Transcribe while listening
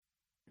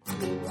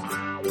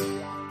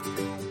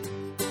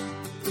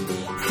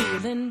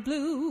Feeling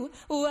blue,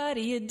 what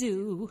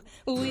do?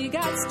 We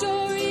got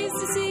stories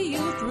to see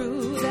you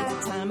through.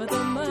 That time of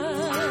the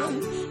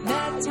month,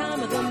 that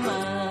time of the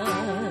month.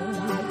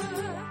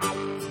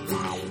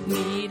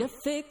 Need a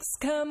fix,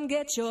 come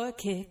get your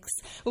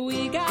kicks.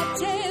 We got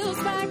tales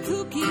by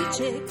kooky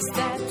chicks.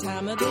 That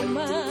time of the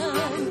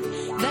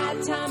month,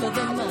 that time of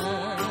the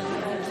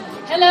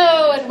month.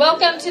 Hello and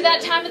welcome to That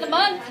Time of the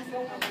Month.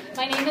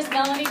 My name is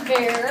Melanie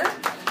Bear.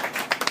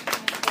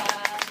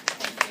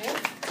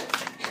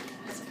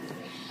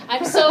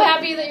 I'm so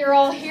happy that you're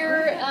all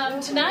here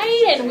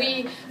tonight, and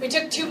we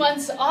took 2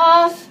 months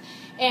off,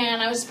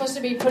 and I was supposed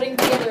to be putting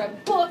together a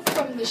book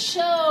from the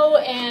show,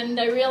 and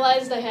I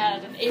realized I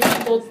had an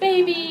 8-month-old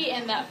baby,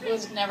 and that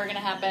was never going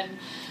to happen.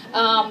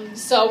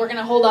 So we're going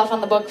to hold off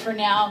on the book for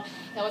now.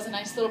 That was a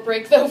nice little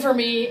break, though, for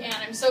me, and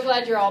I'm so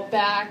glad you're all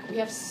back. We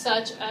have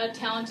such a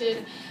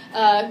talented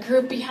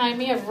group behind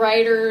me of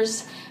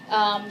writers.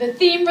 The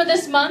theme for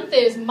this month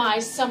is My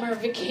Summer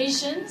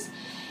Vacations.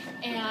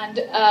 And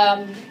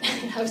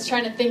I was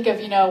trying to think of,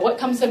 what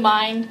comes to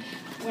mind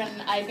when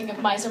I think of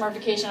my summer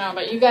vacation. I don't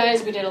know about you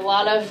guys. We did a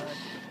lot of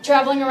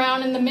traveling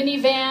around in the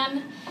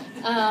minivan.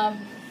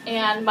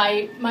 And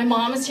my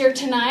mom is here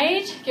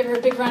tonight. Give her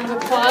a big round of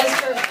applause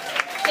for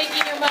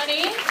taking your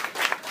money.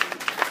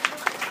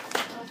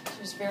 She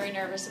was very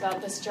nervous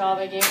about this job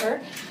I gave her.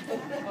 Oh,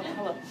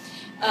 hello.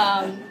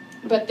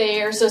 But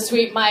they are so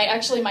sweet.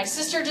 My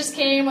sister just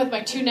came with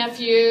my 2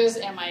 nephews,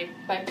 and my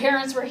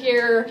parents were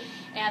here.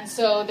 And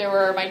so there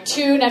were my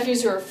 2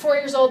 nephews who are 4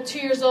 years old, 2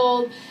 years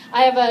old.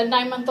 I have a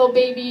 9-month-old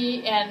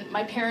baby, and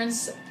my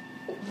parents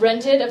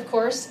rented, of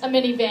course, a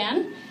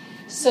minivan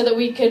so that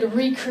we could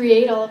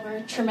recreate all of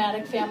our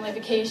traumatic family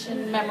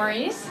vacation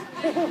memories.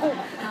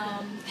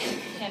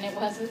 And it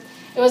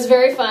was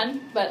very fun,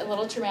 but a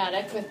little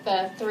traumatic with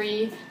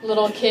 3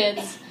 little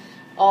kids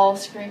all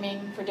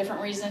screaming for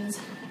different reasons.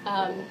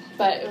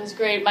 But it was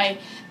great.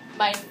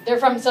 They're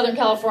from Southern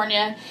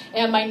California,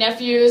 and my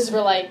nephews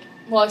were like,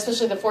 well,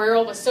 especially the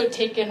 4-year-old was so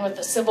taken with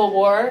the Civil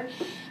War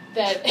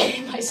that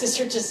my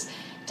sister just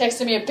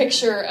texted me a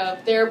picture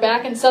of they're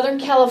back in Southern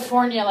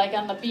California, like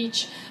on the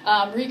beach,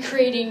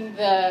 recreating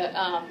the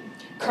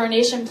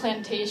Carnation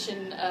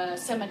Plantation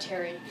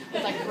cemetery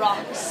with like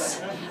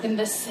rocks in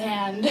the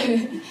sand.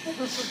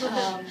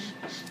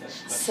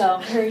 So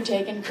very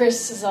taken.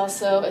 Chris is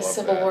also a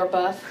Civil War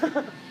buff.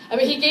 I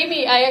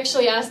mean, I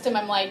actually asked him,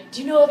 I'm like,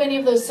 do you know of any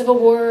of those Civil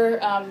War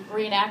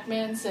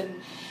reenactments?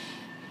 And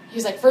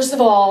he's like, first of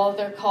all,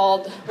 they're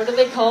called, what are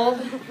they called?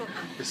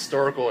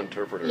 Historical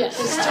interpreters. Yes,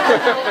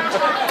 historical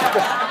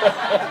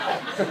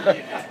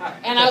interpreters.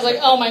 And I was like,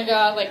 oh my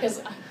God, like,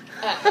 because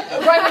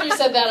right when you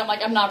said that, I'm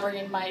like, I'm not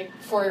bringing my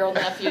 4-year-old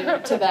nephew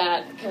to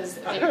that, because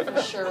they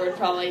for sure would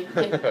probably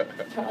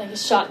get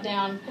shot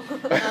down.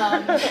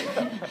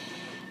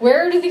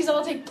 Where do these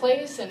all take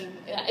place? And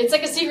it's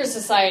like a secret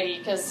society,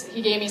 because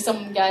he gave me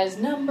some guy's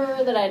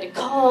number that I had to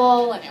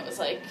call, and it was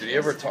like... Did he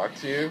ever talk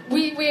to you?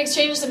 We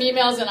exchanged some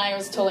emails, and I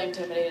was totally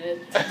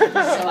intimidated.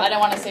 So I don't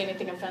want to say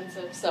anything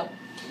offensive, so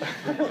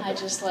I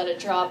just let it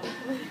drop.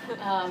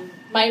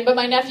 But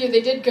my nephew,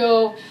 they did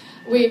go...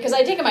 Because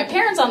I'd taken my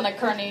parents on the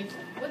Carnation.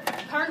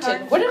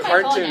 What am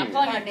I calling it? I'm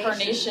calling it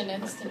Carnation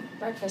Instant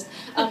Breakfast.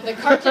 The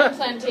Carnation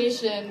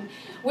Plantation.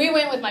 We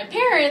went with my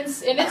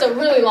parents, and it's a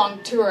really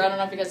long tour. I don't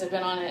know if you guys have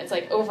been on it. It's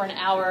like over an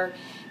hour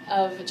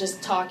of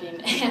just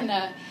talking. And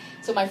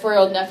so my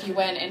 4-year-old nephew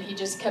went, and he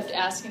just kept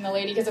asking the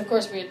lady, because of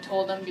course we had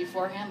told him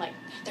beforehand, like,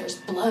 there's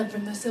blood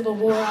from the Civil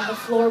War on the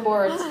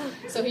floorboards.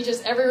 So he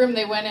just, every room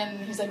they went in,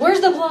 he's like,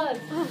 where's the blood?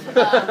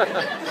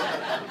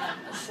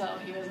 So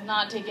he was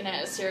not taking it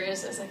as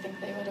serious as I think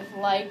they would have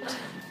liked.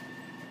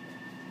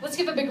 Let's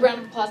give a big round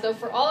of applause, though,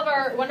 for all of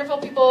our wonderful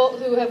people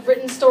who have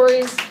written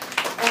stories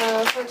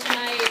for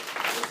tonight.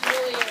 It's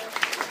really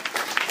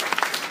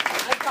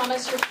I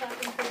promise you're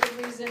clapping for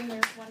good reason.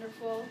 They're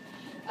wonderful.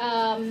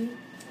 I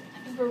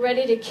think we're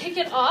ready to kick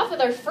it off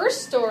with our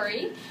first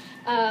story.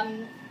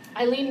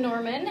 Eileen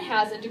Norman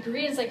has a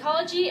degree in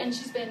psychology, and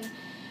she's been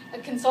a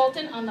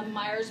consultant on the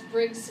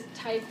Myers-Briggs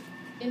type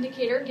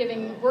indicator,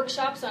 giving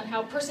workshops on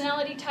how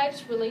personality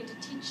types relate to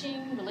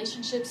teaching,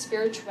 relationships,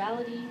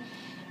 spirituality,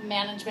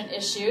 management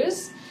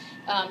issues.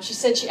 She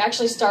said she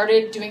actually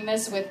started doing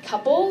this with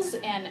couples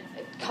and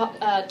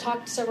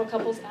talked several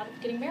couples out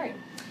of getting married.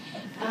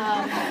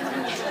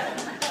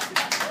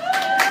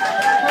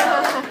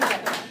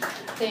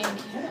 Thank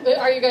you.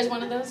 Are you guys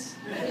one of those?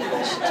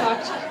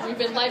 We've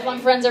been lifelong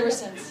friends ever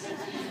since.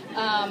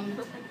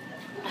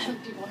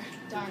 People are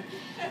darn.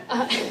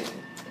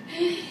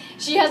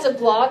 She has a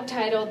blog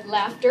titled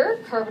Laughter,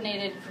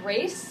 Carbonated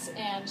Grace,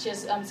 and she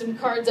has some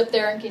cards up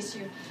there in case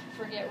you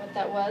forget what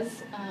that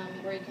was,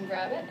 where you can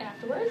grab it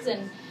afterwards.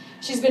 And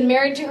she's been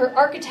married to her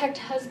architect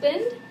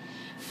husband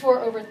for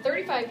over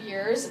 35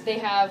 years. They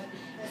have,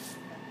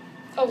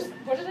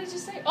 what did I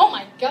just say? Oh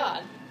my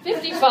God,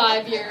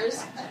 55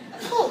 years.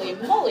 Holy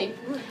moly.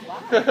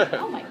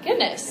 Oh my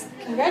goodness.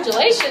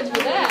 Congratulations for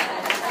that.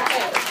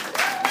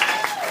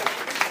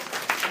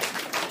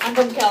 I'm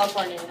from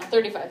California.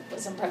 35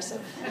 was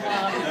impressive.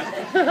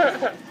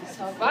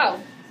 So, wow.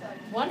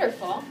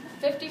 Wonderful.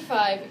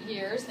 55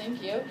 years,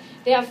 thank you.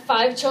 They have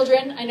 5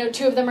 children. I know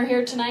 2 of them are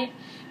here tonight.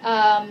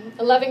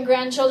 11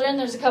 grandchildren.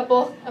 There's a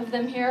couple of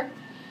them here.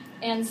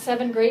 And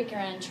 7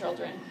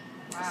 great-grandchildren.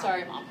 Wow.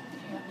 Sorry, Mom.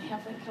 You only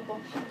have a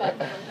couple. But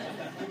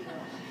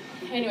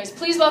anyways,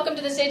 please welcome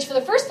to the stage for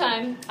the first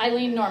time,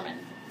 Eileen Norman.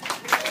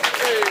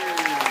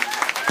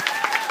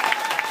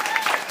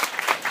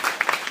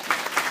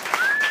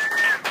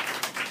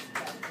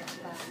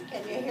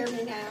 Can you hear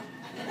me now?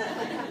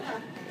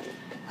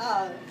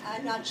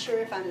 I'm not sure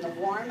if I'm the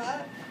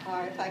warm-up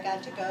or if I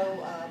got to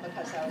go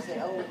because I was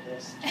the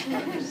oldest.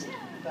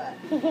 But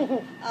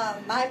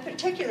my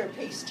particular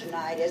piece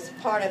tonight is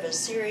part of a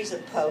series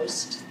of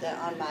posts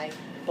on my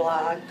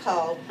blog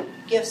called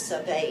Gifts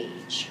of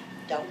Age.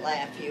 Don't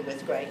laugh, you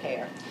with gray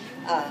hair.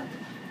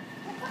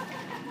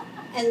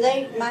 And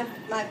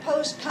my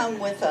posts come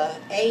with a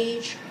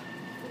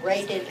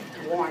age-rated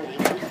warning.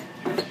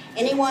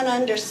 Anyone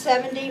under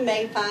 70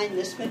 may find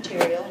this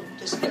material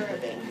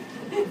disturbing.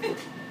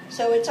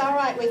 So it's all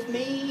right with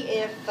me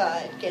if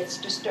it gets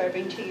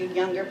disturbing to you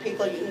younger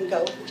people. You can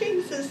go,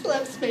 Jesus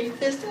loves me.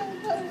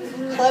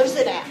 Close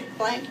it out,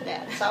 blank it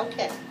out. It's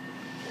okay.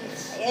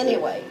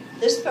 Anyway,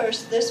 this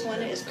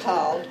one is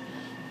called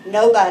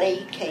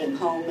Nobody Came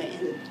Home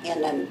in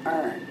an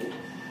Urn.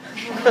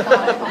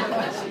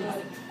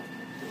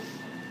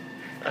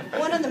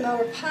 One of the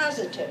more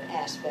positive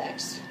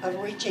aspects of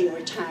reaching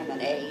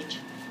retirement age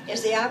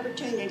is the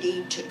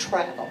opportunity to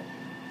travel.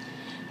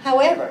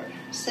 However,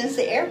 since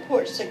the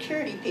airport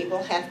security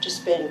people have to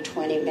spend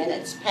 20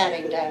 minutes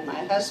patting down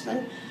my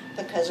husband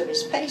because of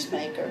his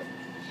pacemaker,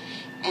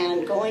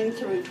 and going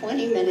through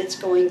 20 minutes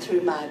going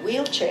through my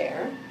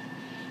wheelchair,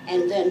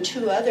 and then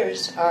 2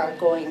 others are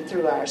going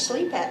through our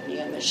sleep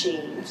apnea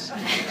machines,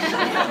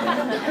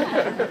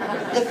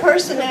 the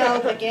personnel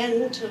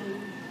begin to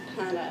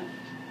kind of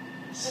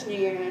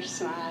sneer,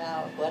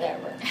 smile,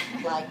 whatever.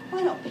 Like,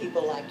 why don't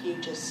people like you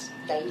just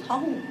stay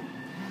home?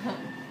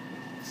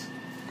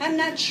 I'm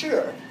not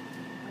sure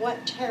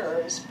what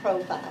terrorist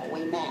profile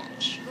we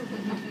match,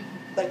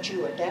 but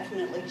you are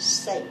definitely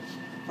safe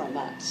from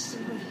us.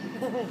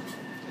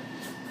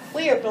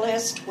 We are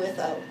blessed with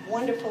a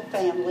wonderful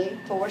family,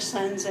 4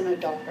 sons and a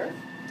daughter,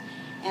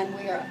 and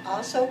we are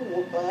also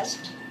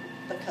blessed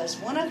because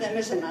one of them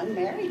is an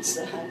unmarried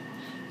son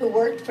who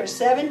worked for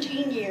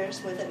 17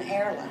 years with an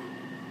airline.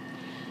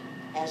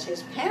 As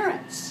his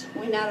parents,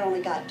 we not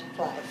only got to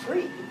fly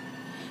free,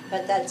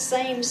 but that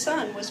same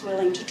son was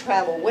willing to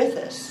travel with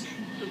us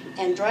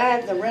and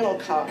drive the rental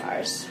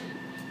cars,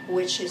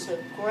 which is a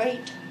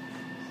great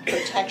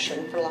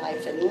protection for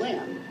life and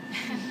limb.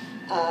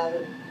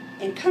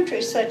 In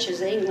countries such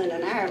as England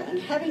and Ireland,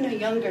 having a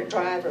younger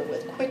driver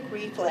with quick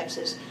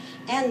reflexes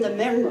and the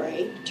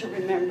memory to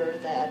remember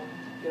that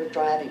you're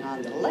driving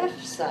on the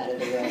left side of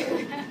the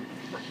road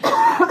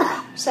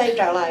saved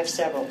our lives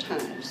several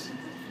times.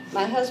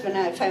 My husband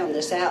and I found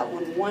this out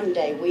when one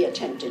day we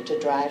attempted to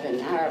drive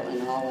in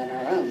Ireland all on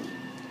our own.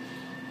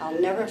 I'll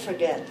never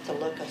forget the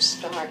look of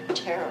stark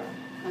terror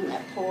on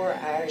that poor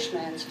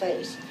Irishman's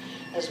face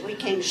as we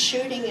came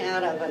shooting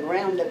out of a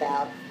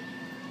roundabout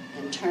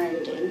and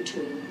turned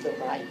into the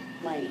right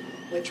lane,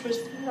 which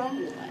was the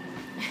wrong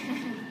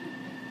lane.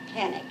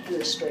 Panic in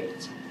the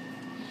streets.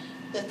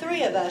 The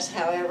 3 of us,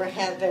 however,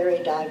 have very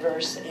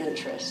diverse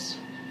interests.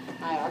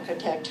 My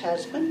architect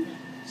husband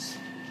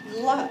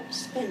loves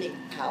spending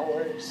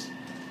hours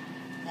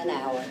and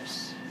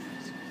hours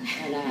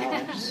and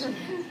hours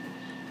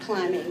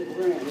climbing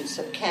ruins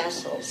of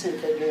castles and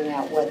figuring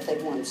out what they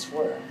once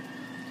were.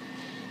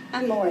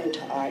 I'm more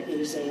into art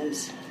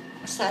museums,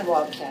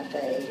 sidewalk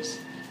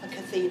cafes, a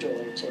cathedral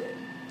or 2.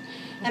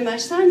 And my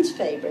son's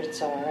favorites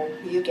are,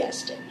 you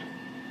guessed it,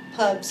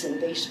 pubs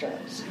and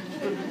bistros.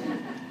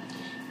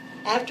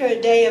 After a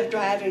day of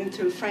driving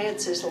through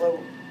France's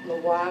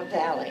Loire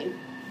Valley,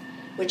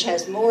 which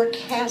has more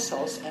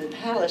castles and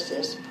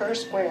palaces per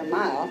square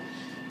mile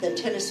than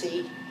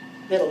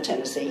Middle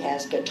Tennessee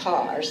has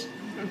guitars,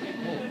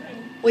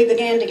 we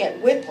began to get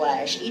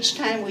whiplash each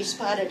time we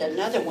spotted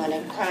another one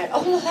and cried,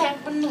 "Oh,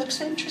 that one looks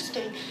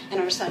interesting," and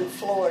our son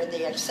floored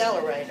the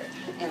accelerator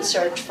in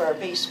search for a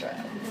bistro.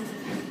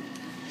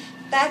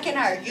 Back in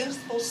our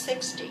youthful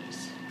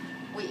 60s,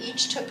 we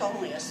each took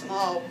only a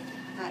small,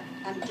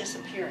 I'm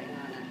disappearing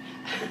on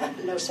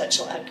it, no such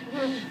luck,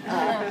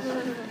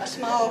 a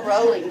small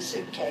rolling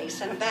suitcase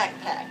and a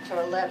backpack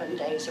for 11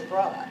 days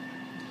abroad.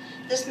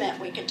 This meant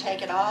we could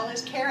take it all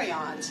as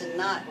carry-ons and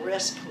not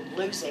risk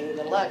losing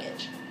the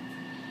luggage.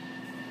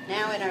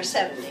 Now in our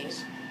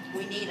 70s,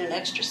 we need an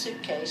extra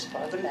suitcase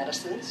for the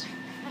medicines,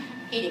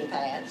 heating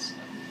pads,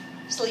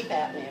 sleep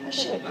apnea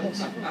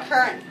machines,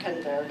 current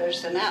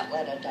converters, and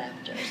outlet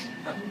adapters.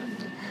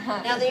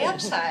 Now the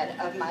upside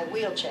of my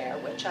wheelchair,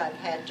 which I've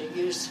had to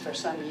use for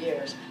some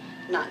years,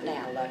 not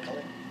now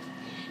luckily,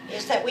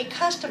 is that we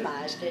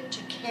customized it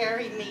to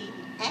carry me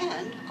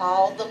and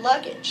all the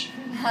luggage.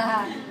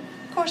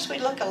 Of course, we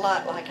look a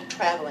lot like a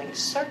traveling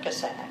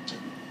circus act.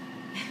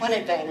 One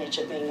advantage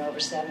of being over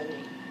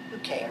 70, Who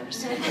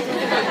cares?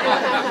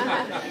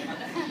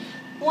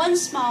 One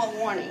small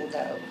warning,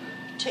 though,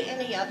 to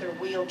any other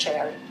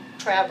wheelchair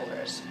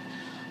travelers.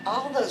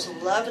 All those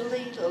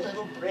lovely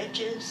little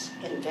bridges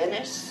in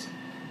Venice,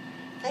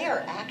 they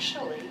are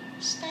actually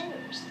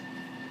stairs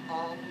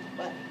all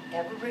the way,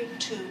 every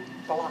 2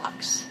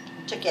 blocks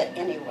to get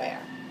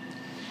anywhere.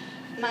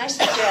 My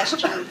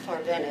suggestion for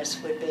Venice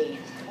would be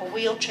a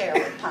wheelchair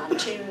with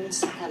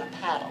pontoons and a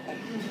paddle.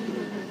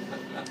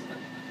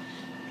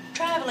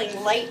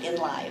 Traveling late in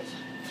life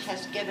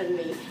has given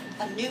me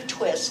a new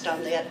twist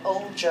on that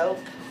old joke.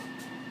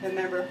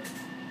 Remember,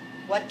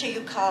 what do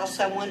you call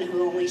someone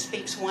who only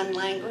speaks one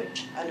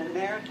language, an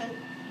American?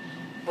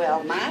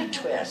 Well, my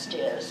twist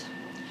is,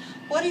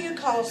 what do you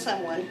call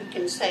someone who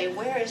can say,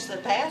 where is the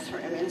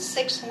bathroom in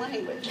 6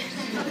 languages?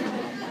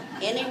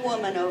 Any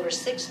woman over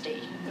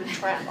 60 who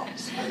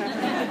travels.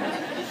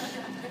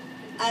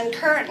 I'm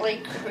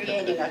currently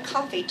creating a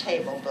coffee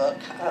table book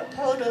of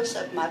photos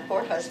of my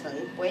poor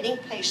husband waiting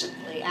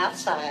patiently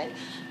outside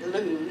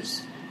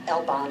Luz,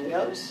 El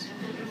Baños,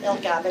 El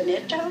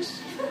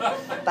Gabinitos,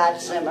 Bad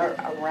Zimmer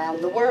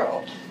around the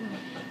world,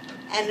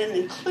 and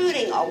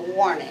including a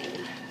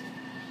warning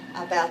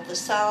about the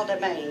salle de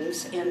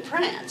bains in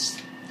France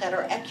that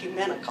are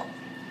ecumenical.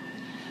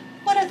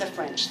 What are the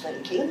French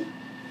thinking?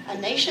 A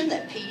nation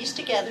that pees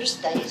together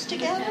stays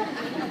together?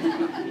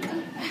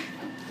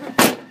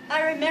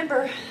 I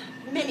remember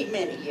many,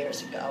 many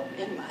years ago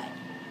in my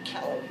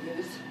callow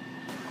youth,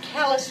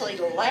 callously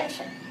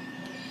laughing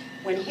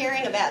when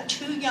hearing about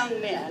 2 young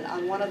men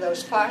on one of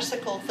those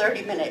farcical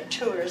 30-minute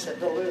tours of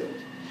the Louvre,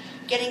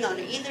 getting on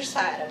either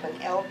side of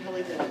an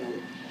elderly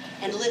woman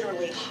and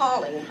literally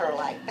hauling her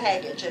like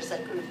baggage as the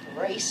group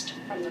raced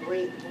from the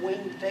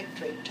winged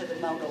victory to the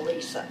Mona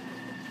Lisa.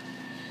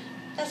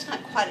 That's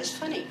not quite as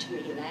funny to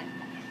me now.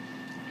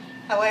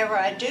 However,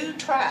 I do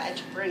try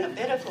to bring a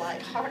bit of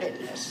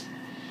lightheartedness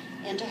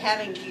into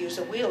having to use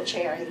a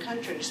wheelchair in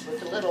countries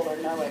with little or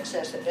no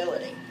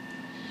accessibility.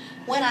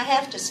 When I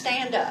have to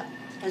stand up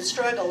and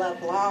struggle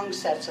up long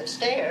sets of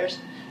stairs,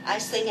 I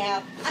sing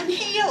out, I'm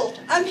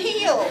healed, I'm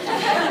healed.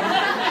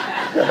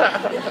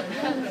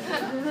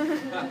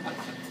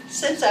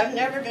 Since I've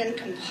never been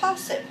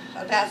compulsive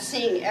about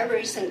seeing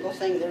every single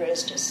thing there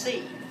is to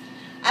see,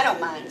 I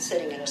don't mind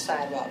sitting in a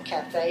sidewalk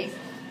cafe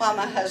while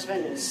my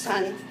husband and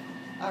son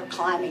are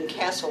climbing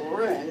castle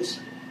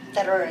ruins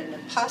that are an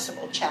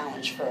impossible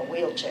challenge for a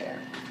wheelchair.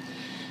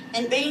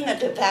 And being a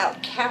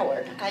devout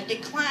coward, I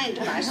declined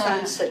my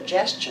son's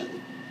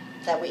suggestion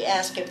that we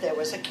ask if there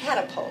was a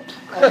catapult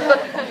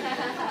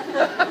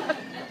available.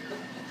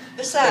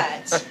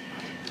 Besides,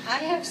 I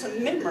have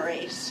some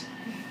memories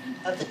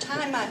of the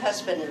time my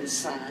husband and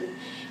son,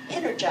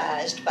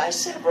 energized by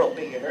several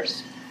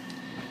beers,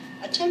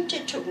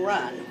 attempted to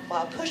run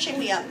while pushing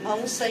me up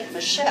Mont Saint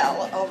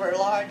Michel over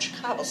large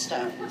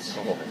cobblestones.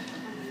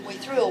 We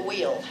threw a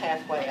wheel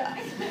halfway up.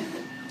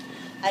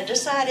 I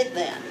decided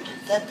then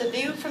that the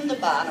view from the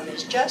bottom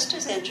is just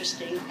as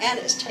interesting and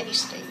as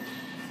tasty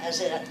as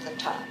it at the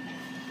top.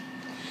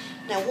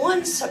 Now,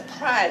 one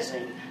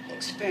surprising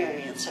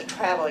experience, a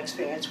travel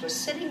experience, was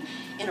sitting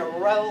in a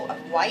row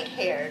of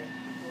white-haired,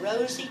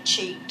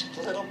 rosy-cheeked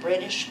little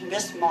British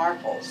Miss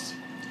Marples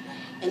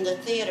in the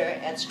theater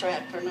at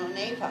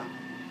Stratford-on-Avon.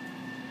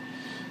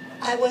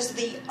 I was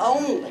the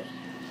only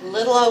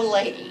little old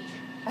lady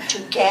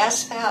to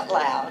gasp out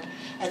loud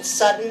at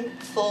sudden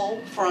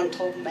full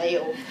frontal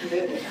male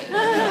nudity.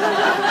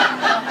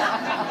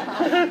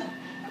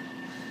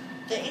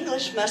 The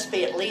English must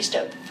be at least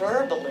a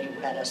verbally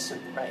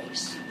reticent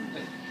race.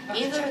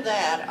 Either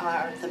that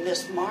or the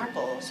Miss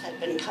Marples had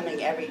been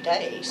coming every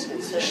day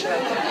since the show.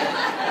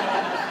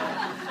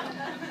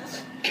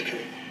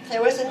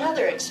 There was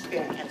another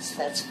experience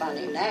that's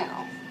funny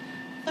now,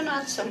 but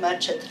not so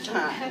much at the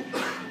time.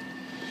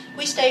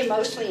 We stay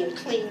mostly in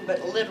clean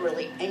but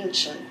literally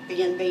ancient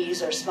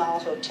B&Bs or small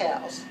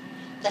hotels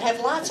that have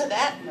lots of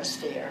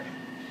atmosphere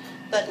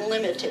but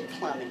limited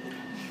plumbing.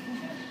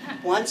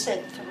 Once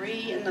at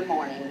 3 in the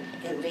morning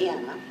in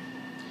Vienna,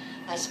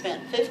 I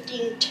spent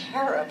 15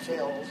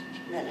 terror-filled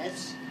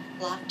minutes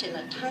locked in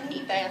a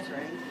tiny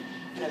bathroom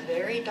in a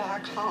very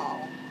dark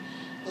hall,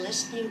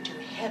 listening to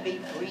heavy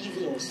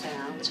breathing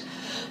sounds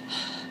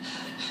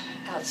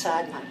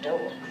outside my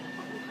door.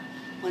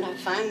 When I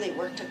finally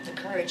worked up the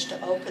courage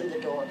to open the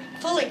door,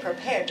 fully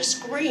prepared to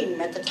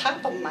scream at the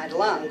top of my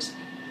lungs,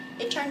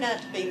 it turned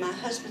out to be my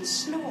husband's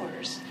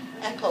snores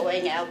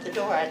echoing out the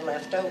door I'd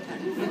left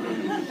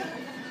open.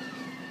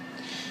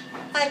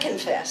 I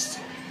confess,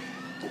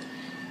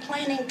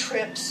 planning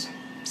trips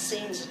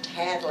seems a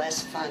tad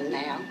less fun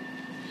now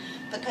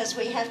because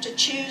we have to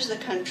choose the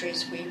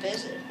countries we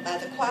visit by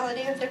the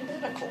quality of their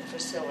medical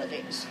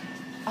facilities.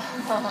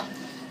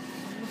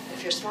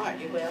 If you're smart,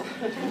 you will.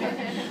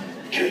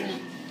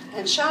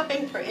 And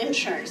shopping for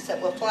insurance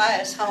that will fly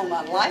us home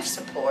on life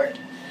support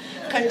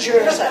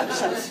conjures up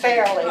some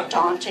fairly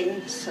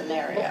daunting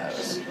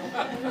scenarios.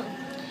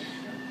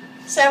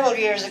 Several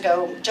years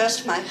ago,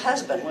 just my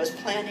husband was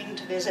planning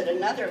to visit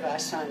another of our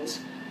sons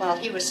while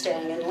he was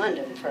staying in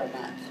London for a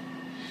month.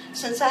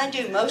 Since I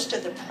do most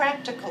of the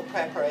practical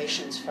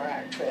preparations for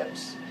our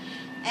trips,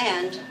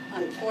 and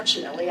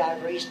unfortunately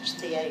I've reached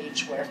the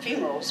age where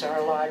funerals are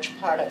a large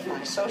part of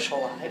my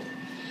social life,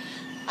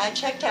 I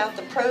checked out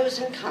the pros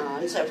and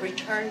cons of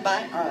return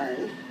by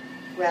urn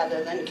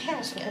rather than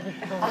casket.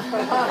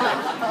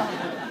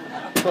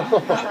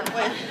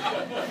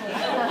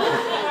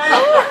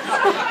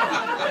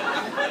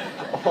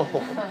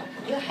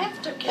 You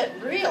have to get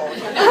real.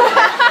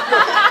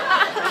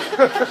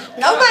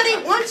 Nobody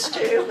wants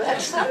to,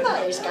 but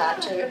somebody's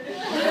got to.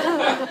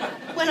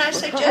 When I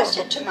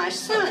suggested to my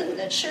son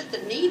that should the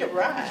need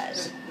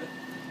arise,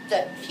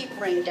 that he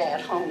bring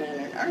Dad home in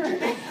an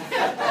urn,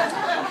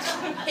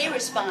 he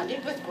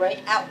responded with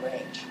great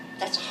outrage.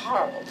 That's a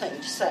horrible thing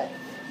to say.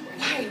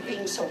 Why are you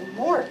being so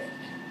morbid?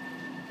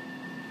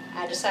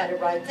 I decided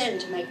right then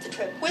to make the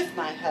trip with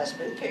my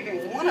husband,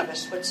 figuring one of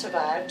us would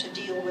survive to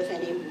deal with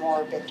any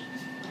morbid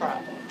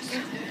problems.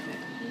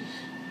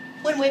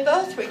 When we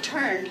both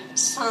returned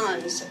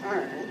sans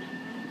urn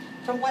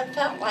from what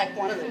felt like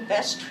one of the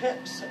best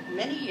trips of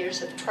many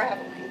years of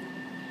traveling,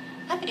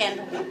 I began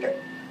to wonder,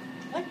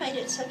 what made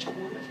it such a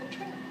wonderful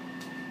trip?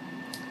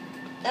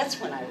 That's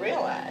when I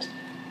realized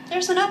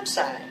there's an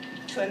upside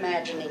to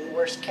imagining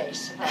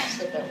worst-case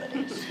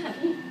possibilities.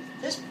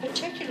 This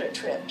particular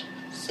trip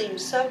seemed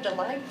so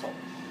delightful,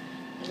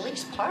 at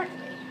least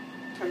partly,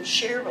 from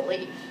sheer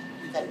relief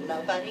that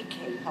nobody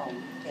came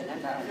home in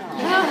an urn.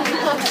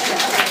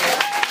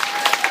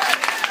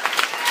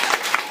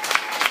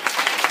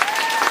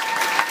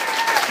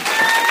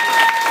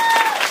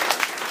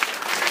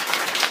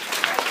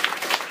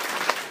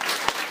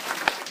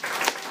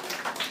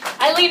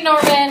 Eileen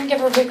Norman, give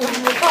her a big round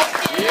of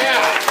applause.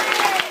 Yeah.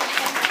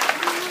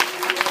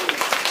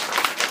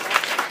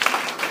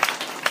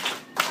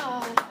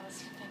 Oh, that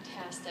was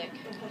fantastic.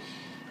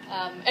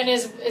 And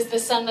is the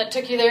son that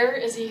took you there,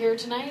 is he here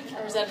tonight?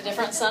 Or is that a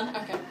different son?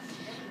 Okay.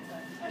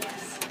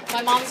 Yes.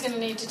 My mom's going to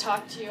need to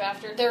talk to you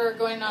after. They're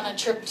going on a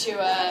trip to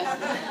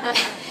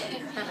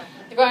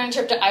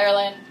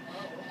Ireland.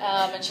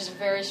 And she's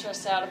very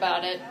stressed out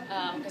about it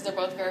because they're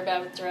both very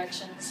bad with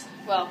directions.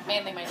 Well,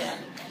 mainly my dad.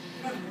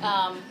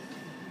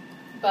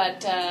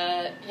 But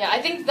I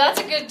think that's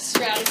a good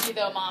strategy,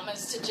 though, Mom,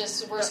 is to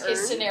just worst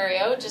case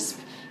scenario, just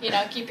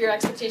keep your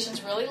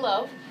expectations really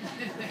low,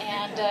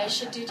 and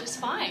should do just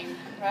fine,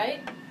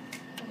 right?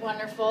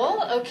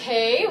 Wonderful.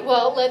 Okay,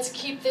 well, let's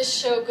keep this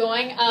show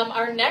going.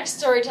 Our next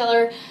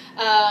storyteller,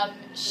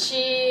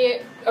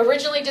 she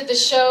originally did the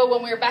show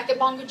when we were back at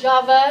Bongo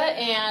Java,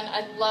 and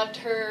I loved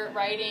her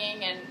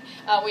writing, and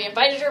we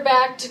invited her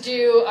back to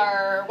do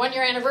our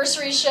 1-year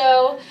anniversary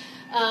show.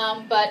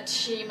 But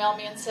she emailed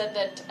me and said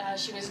that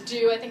she was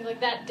due, I think, like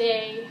that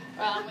day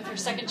with her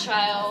second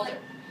child.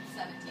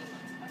 17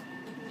 months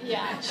pregnant.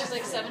 Yeah, she's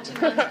like 17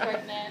 months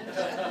pregnant.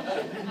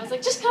 I was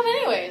like, just come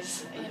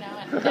anyways, and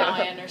now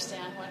I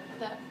understand what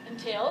that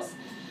entails.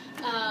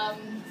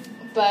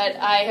 But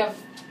I have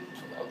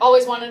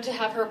always wanted to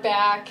have her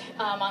back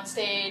on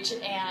stage,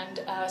 and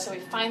so we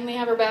finally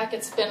have her back.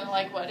 It's been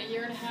like, a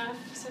year and a half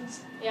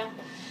since, yeah.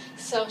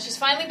 So she's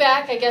finally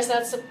back. I guess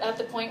that's at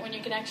the point when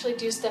you can actually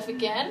do stuff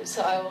again,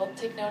 so I will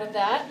take note of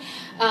that.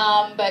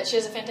 But she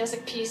has a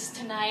fantastic piece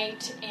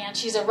tonight, and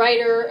she's a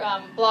writer,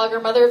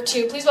 blogger, mother of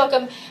 2. Please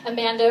welcome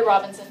Amanda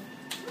Robinson.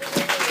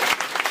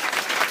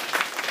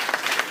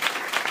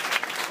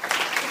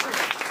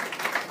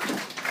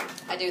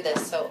 I do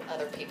this so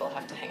other people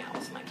have to hang out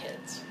with my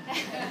kids.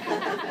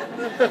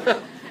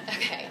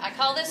 Okay, I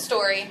call this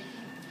story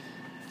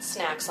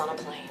Snacks on a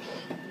Plane.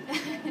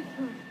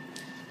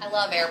 I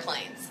love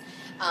airplanes.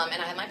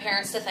 And I have my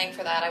parents to thank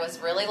for that. I was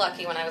really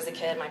lucky when I was a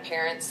kid. My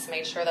parents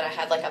made sure that I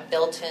had like a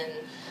built-in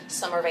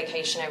summer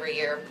vacation every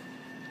year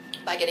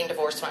by getting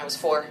divorced when I was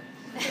 4.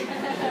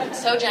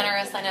 So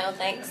generous, I know.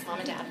 Thanks, Mom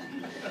and Dad.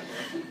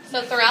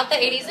 So throughout the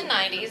 80s and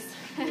 90s,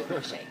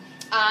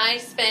 I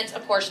spent a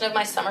portion of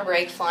my summer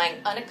break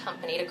flying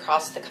unaccompanied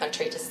across the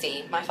country to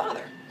see my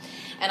father.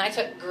 And I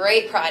took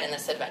great pride in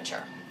this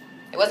adventure.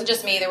 It wasn't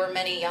just me. There were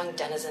many young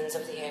denizens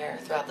of the air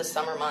throughout the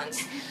summer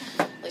months.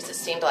 At least it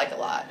seemed like a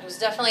lot. It was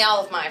definitely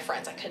all of my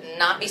friends. I could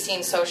not be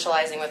seen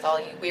socializing with all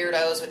you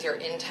weirdos with your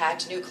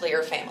intact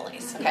nuclear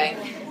families, okay?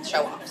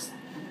 Show-offs.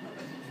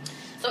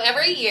 So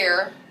every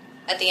year,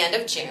 at the end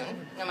of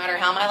June, no matter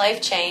how my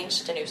life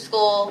changed, a new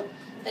school,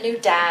 a new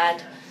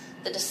dad,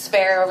 the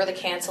despair over the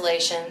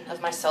cancellation of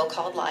my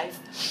so-called life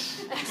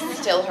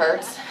still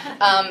hurts.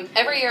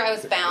 Every year I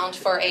was bound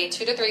for a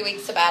 2 to 3 week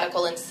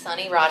sabbatical in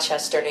sunny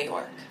Rochester, New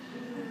York.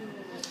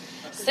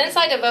 Since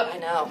I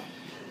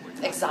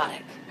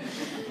exotic.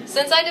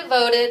 Since I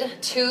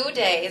devoted 2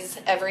 days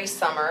every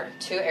summer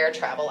to air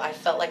travel, I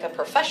felt like a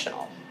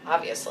professional,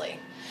 obviously.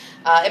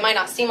 It might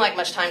not seem like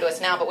much time to us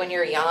now, but when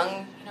you're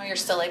young, you're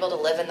still able to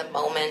live in the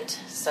moment,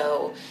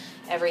 so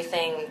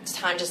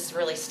time just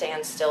really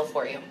stands still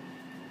for you.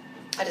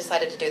 I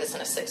decided to do this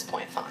in a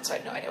 6-point font, so I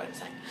had no idea what I'm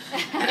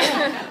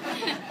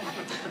saying.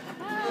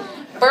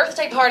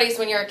 Birthday parties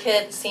when you're a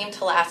kid seem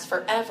to last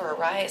forever,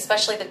 right?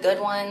 Especially the good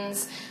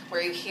ones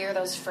where you hear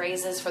those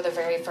phrases for the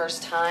very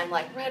first time,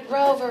 like Red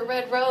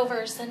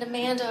Rover, send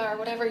Amanda or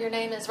whatever your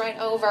name is right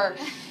over.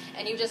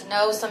 And you just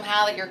know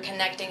somehow that you're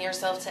connecting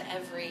yourself to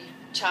every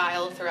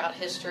child throughout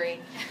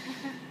history.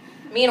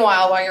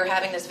 Meanwhile, while you're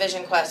having this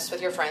vision quest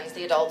with your friends,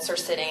 the adults are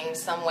sitting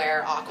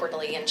somewhere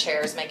awkwardly in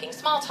chairs making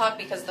small talk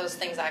because those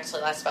things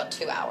actually last about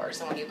 2 hours.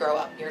 And when you grow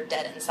up, you're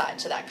dead inside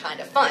to that kind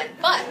of fun.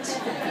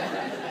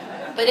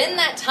 But in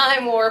that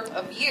time warp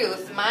of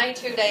youth, my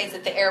 2 days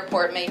at the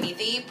airport made me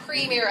the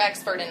premier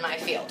expert in my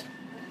field.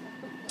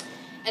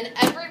 And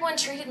everyone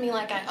treated me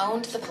like I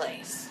owned the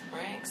place,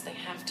 right? Because they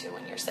have to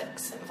when you're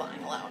 6 and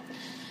flying alone.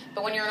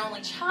 But when you're an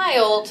only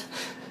child,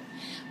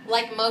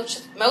 like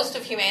most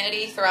of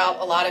humanity throughout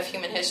a lot of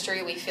human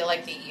history, we feel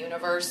like the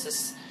universe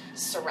is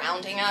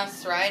surrounding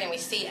us, right? And we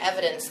see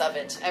evidence of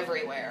it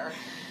everywhere.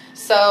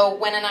 So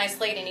when a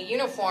nice lady in a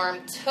uniform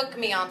took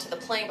me onto the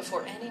plane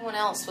before anyone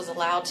else was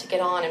allowed to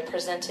get on and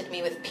presented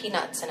me with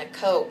peanuts and a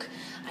Coke,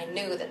 I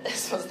knew that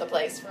this was the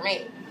place for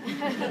me.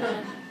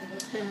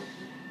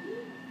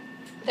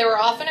 There were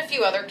often a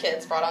few other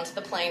kids brought onto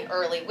the plane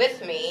early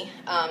with me,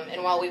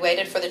 and while we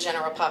waited for the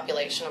general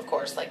population, of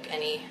course, like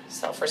any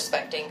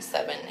self-respecting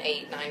 7,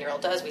 8,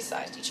 9-year-old does, we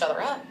sized each other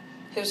up.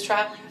 Who's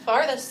traveling the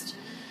farthest?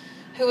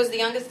 Who was the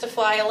youngest to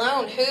fly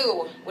alone?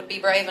 Who would be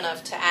brave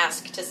enough to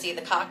ask to see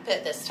the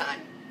cockpit this time?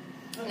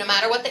 No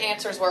matter what the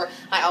answers were,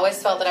 I always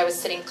felt that I was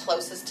sitting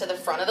closest to the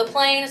front of the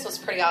plane, so it was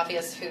pretty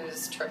obvious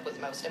whose trip was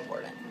most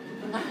important.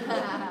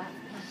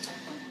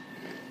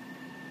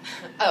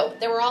 Oh,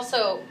 there were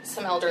also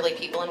some elderly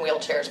people in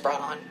wheelchairs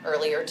brought on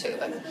earlier, too.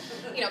 But,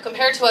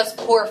 compared to us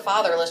poor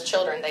fatherless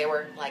children, they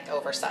were like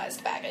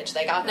oversized baggage.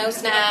 They got no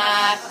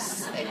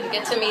snacks. They didn't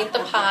get to meet the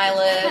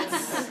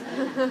pilots.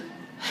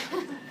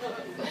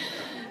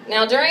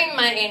 Now, during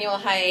my annual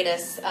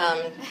hiatus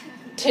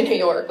to New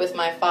York with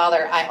my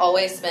father, I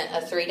always spent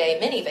a 3-day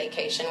mini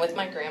vacation with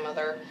my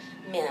grandmother,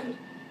 Mim.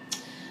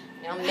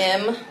 Now,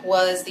 Mim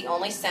was the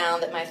only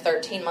sound that my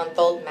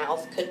 13-month-old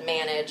mouth could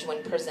manage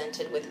when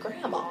presented with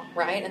Grandma,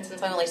 right? And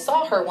since I only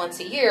saw her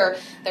once a year,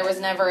 there was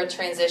never a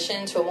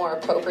transition to a more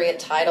appropriate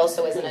title,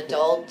 so as an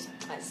adult,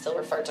 I still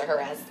refer to her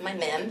as my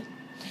Mim.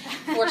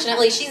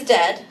 Fortunately, she's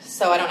dead,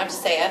 so I don't have to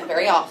say it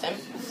very often.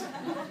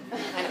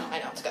 I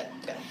know, it's good.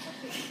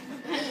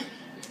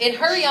 In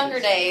her younger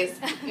days,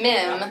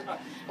 Mim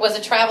was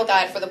a travel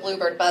guide for the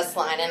Bluebird bus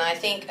line, and I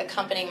think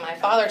accompanying my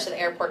father to the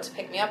airport to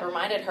pick me up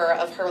reminded her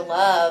of her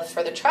love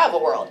for the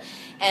travel world.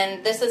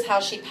 And this is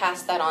how she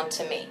passed that on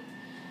to me.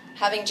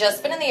 Having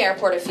just been in the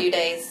airport a few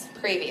days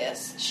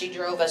previous, she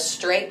drove us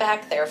straight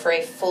back there for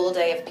a full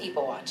day of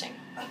people watching.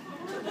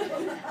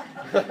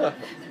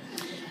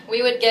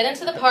 We would get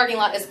into the parking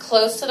lot as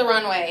close to the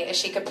runway as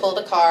she could pull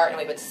the car, and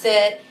we would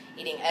sit,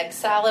 eating egg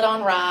salad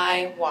on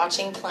rye,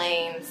 watching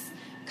planes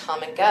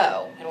come and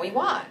go. And we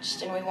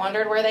watched, and we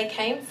wondered where they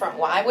came from.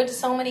 Why would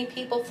so many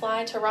people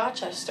fly to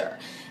Rochester?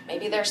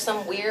 Maybe there's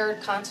some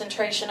weird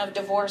concentration of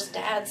divorced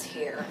dads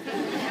here.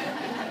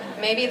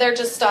 Maybe they're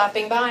just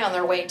stopping by on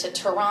their way to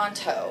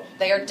Toronto.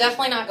 They are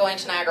definitely not going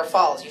to Niagara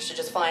Falls. You should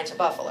just fly into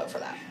Buffalo for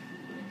that.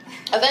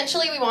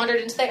 Eventually, we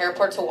wandered into the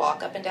airport to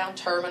walk up and down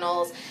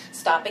terminals,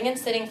 stopping and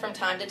sitting from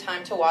time to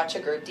time to watch a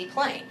Group D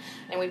plane.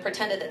 And we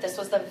pretended that this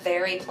was the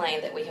very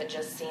plane that we had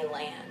just seen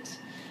land.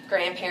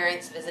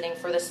 Grandparents visiting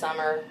for the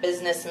summer,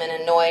 businessmen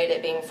annoyed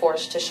at being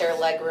forced to share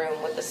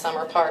legroom with the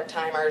summer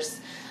part-timers,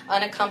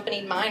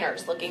 unaccompanied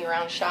minors looking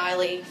around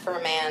shyly for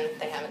a man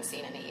they haven't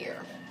seen in a year.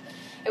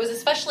 It was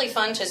especially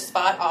fun to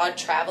spot odd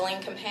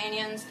traveling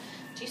companions.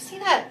 Do you see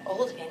that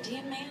old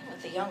Indian man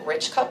with the young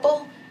rich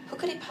couple? Who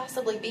could he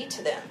possibly be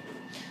to them?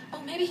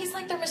 Oh, maybe he's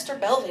like their Mr.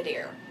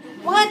 Belvedere.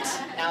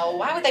 What? No,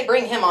 why would they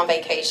bring him on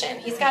vacation?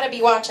 He's got to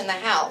be watching the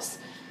house.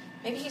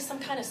 Maybe he's some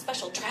kind of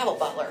special travel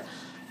butler.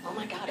 Oh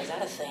my God, is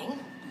that a thing?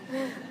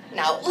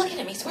 Now, look at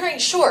him. He's wearing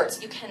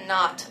shorts. You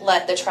cannot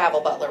let the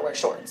travel butler wear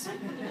shorts.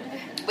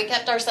 We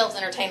kept ourselves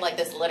entertained like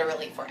this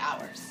literally for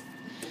hours.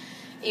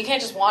 You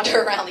can't just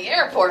wander around the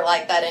airport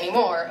like that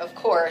anymore, of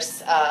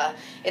course.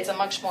 It's a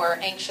much more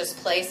anxious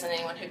place, and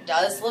anyone who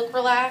does look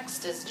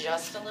relaxed is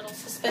just a little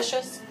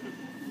suspicious.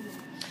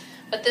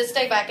 But this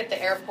day back at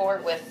the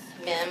airport with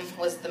Mim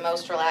was the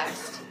most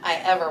relaxed I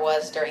ever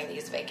was during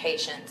these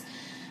vacations.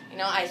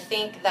 I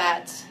think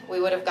that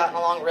we would have gotten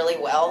along really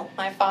well,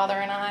 my father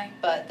and I,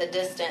 but the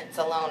distance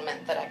alone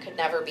meant that I could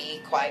never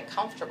be quite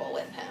comfortable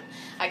with him.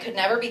 I could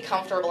never be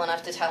comfortable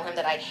enough to tell him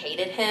that I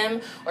hated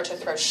him or to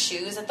throw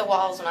shoes at the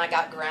walls when I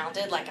got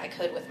grounded like I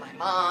could with my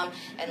mom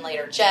and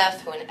later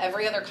Jeff, who in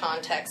every other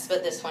context,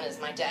 but this one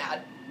is my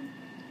dad.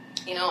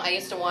 I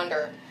used to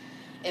wonder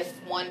if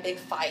one big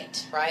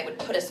fight, right, would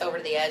put us over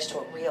to the edge to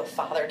a real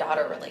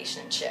father-daughter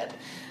relationship.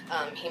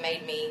 He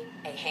made me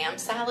a ham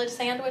salad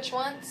sandwich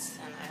once,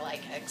 and I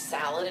like egg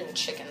salad and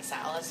chicken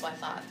salad, so I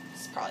thought,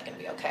 this is probably going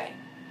to be okay.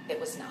 It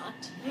was not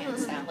ham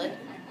salad,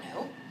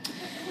 no.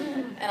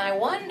 And I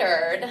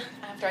wondered,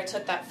 after I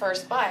took that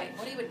first bite,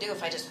 what he would do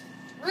if I just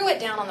threw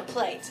it down on the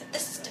plate and said,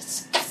 this is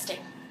disgusting.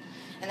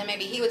 And then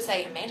maybe he would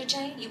say, Amanda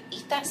Jane, you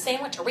eat that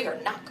sandwich or we are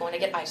not going to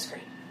get ice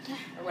cream.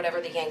 Or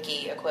whatever the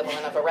Yankee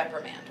equivalent of a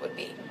reprimand would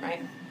be,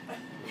 right?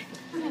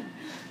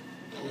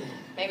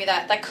 Maybe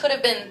that could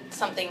have been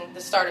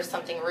the start of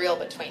something real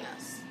between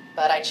us.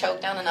 But I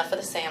choked down enough of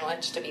the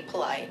sandwich to be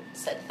polite,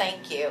 said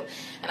thank you,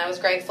 and I was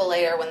grateful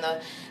later when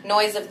the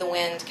noise of the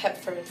wind kept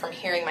from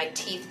hearing my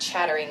teeth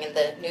chattering in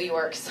the New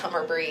York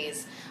summer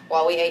breeze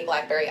while we ate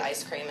blackberry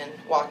ice cream and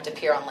walked to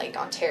pier on Lake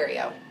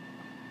Ontario.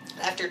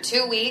 After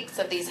 2 weeks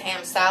of these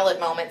ham salad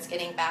moments,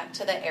 getting back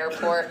to the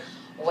airport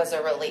was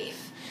a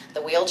relief. The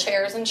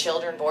wheelchairs and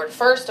children board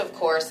first, of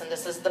course, and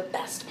this is the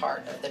best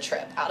part of the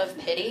trip. Out of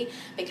pity,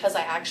 because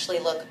I actually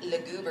look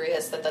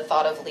lugubrious at the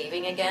thought of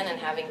leaving again and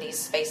having these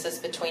spaces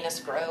between us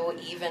grow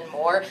even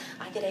more,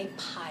 I get a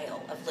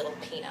pile of little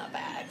peanut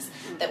bags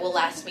that will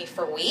last me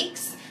for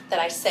weeks, that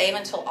I save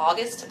until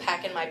August to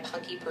pack in my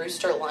Punky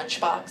Brewster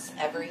lunchbox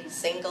every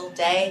single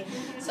day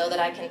so that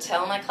I can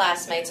tell my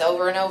classmates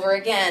over and over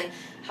again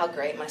how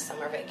great my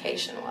summer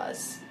vacation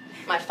was.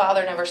 My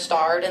father never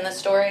starred in the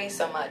story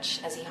so much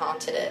as he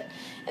haunted it.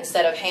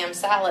 Instead of ham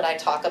salad, I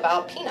talk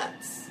about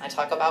peanuts. I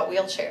talk about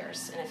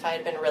wheelchairs. And if I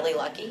had been really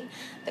lucky,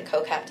 the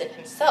co-captain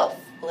himself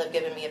will have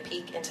given me a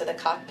peek into the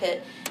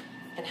cockpit.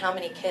 And how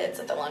many kids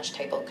at the lunch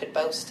table could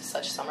boast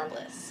such summer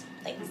bliss?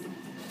 Thanks.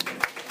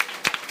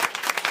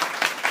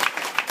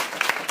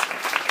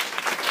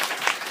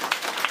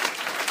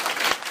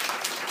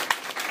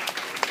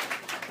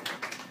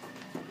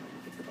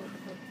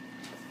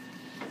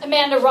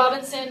 Amanda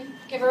Robinson,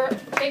 give her a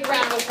big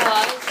round of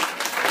applause.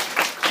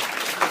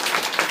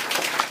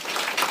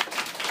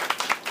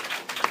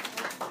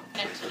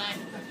 Next tonight.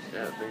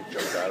 Yeah, I think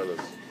jumped out of this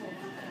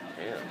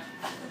can.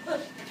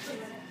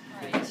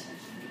 Right.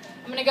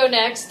 I'm going to go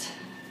next.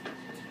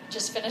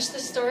 Just finished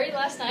this story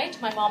last night.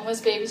 My mom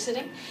was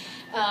babysitting.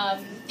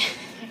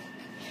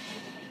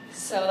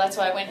 So that's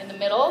why I went in the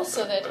middle,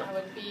 so that I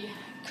would be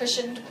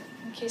cushioned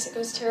in case it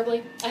goes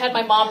terribly. I had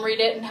my mom read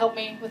it and help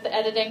me with the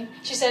editing.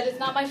 She said it's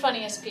not my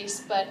funniest piece,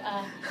 but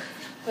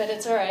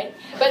it's all right.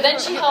 But then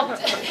she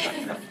helped.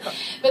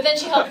 But then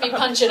she helped me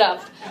punch it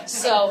up.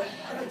 So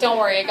don't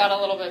worry, it got a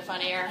little bit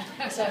funnier.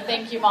 So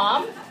thank you,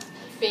 Mom,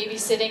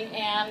 babysitting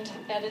and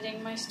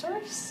editing my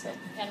stories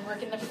and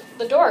working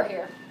the door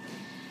here.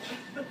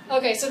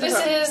 Okay, so this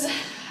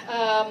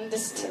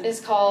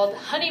is called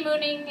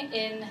Honeymooning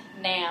in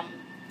Nam.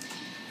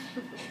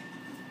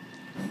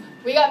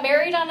 We got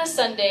married on a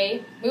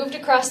Sunday, moved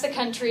across the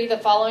country the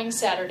following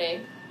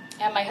Saturday,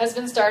 and my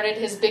husband started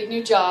his big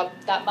new job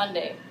that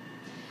Monday.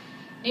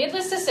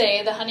 Needless to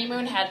say, the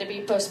honeymoon had to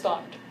be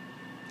postponed.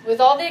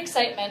 With all the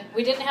excitement,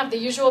 we didn't have the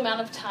usual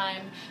amount of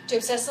time to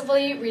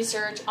obsessively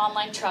research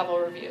online travel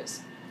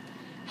reviews.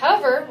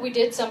 However, we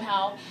did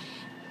somehow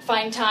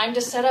find time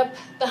to set up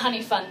the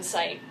Honey Fund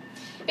site,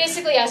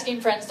 basically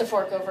asking friends to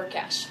fork over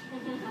cash.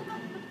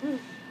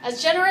 As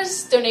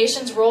generous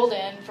donations rolled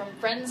in from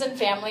friends and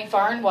family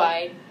far and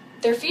wide,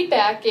 their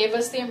feedback gave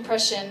us the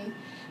impression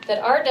that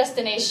our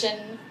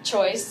destination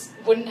choice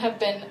wouldn't have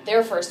been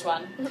their first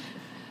one,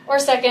 or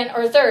second,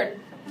 or third.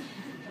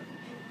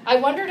 I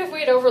wondered if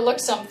we had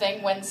overlooked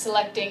something when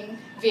selecting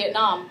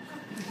Vietnam.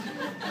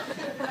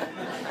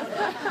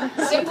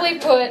 Simply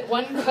put,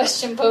 one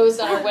question posed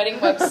on our wedding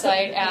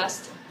website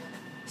asked,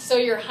 "So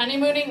you're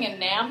honeymooning in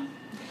Nam?"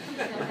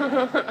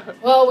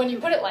 Well, when you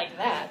put it like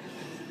that.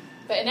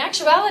 But in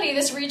actuality,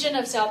 this region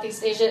of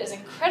Southeast Asia is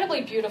incredibly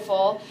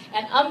beautiful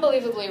and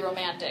unbelievably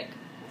romantic.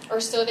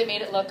 Or so they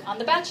made it look on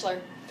The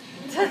Bachelor.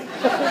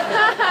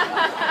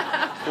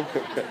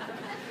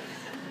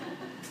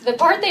 The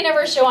part they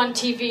never show on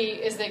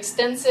TV is the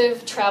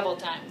extensive travel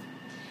time.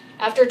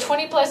 After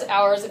 20-plus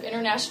hours of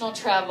international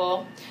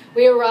travel,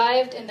 we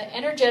arrived in the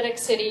energetic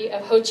city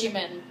of Ho Chi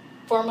Minh,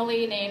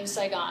 formerly named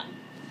Saigon.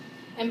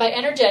 And by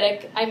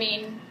energetic, I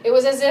mean it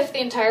was as if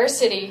the entire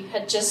city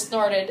had just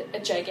snorted a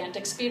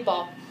gigantic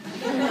speedball.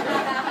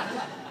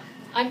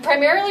 I'm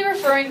primarily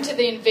referring to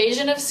the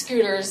invasion of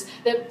scooters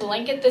that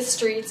blanket the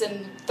streets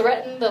and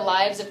threaten the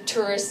lives of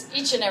tourists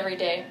each and every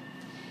day.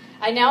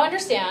 I now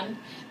understand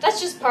that's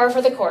just par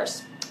for the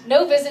course.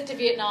 No visit to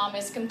Vietnam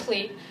is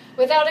complete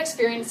without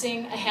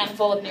experiencing a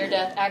handful of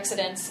near-death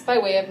accidents by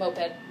way of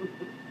moped.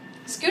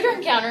 Scooter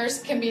encounters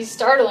can be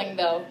startling,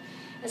 though,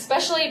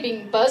 especially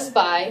being buzzed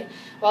by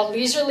while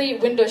leisurely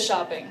window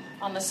shopping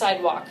on the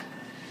sidewalk.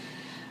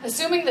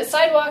 Assuming that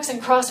sidewalks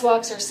and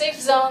crosswalks are safe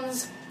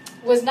zones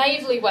was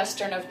naively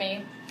Western of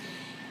me.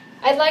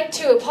 I'd like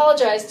to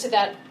apologize to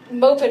that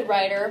moped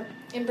rider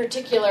in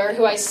particular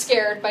who I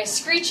scared by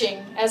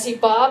screeching as he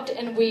bobbed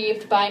and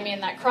weaved by me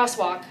in that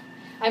crosswalk.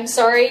 I'm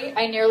sorry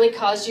I nearly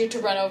caused you to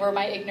run over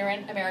my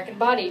ignorant American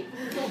body.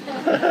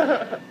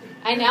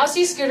 I now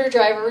see scooter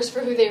drivers for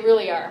who they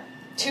really are.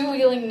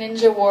 Two-wheeling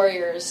ninja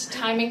warriors,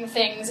 timing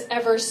things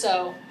ever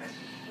so,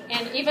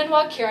 and even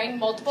while carrying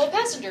multiple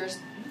passengers.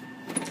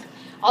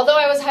 Although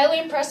I was highly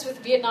impressed with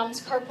Vietnam's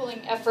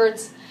carpooling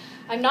efforts,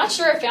 I'm not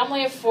sure a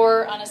family of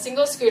 4 on a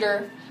single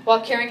scooter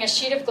while carrying a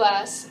sheet of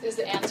glass is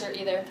the answer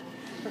either.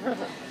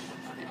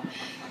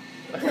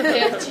 They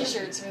have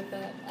T-shirts with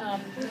that.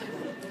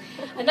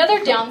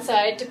 Another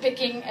downside to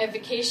picking a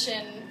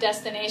vacation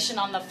destination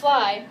on the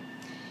fly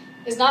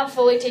is not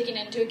fully taking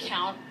into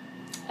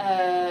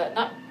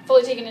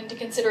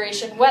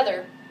consideration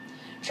weather.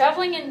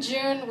 Traveling in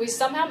June, we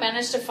somehow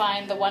managed to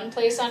find the one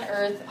place on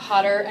Earth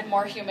hotter and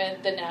more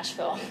humid than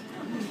Nashville.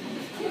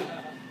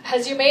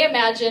 As you may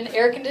imagine,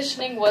 air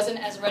conditioning wasn't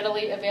as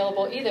readily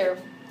available either.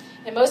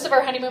 In most of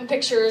our honeymoon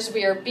pictures,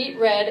 we are beet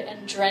red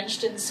and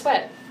drenched in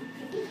sweat,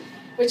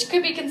 which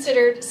could be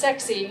considered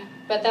sexy,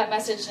 but that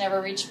message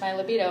never reached my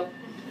libido.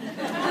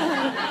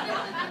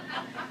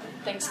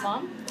 Thanks,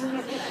 Mom.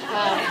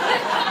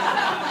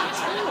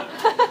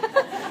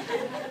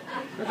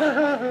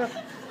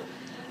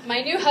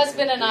 My new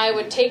husband and I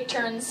would take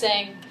turns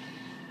saying,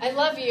 "I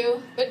love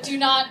you, but do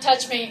not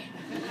touch me."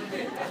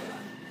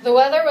 The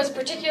weather was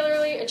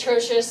particularly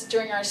atrocious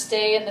during our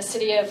stay in the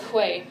city of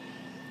Hue.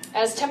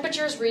 As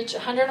temperatures reach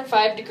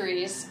 105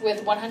 degrees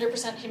with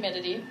 100%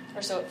 humidity,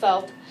 or so it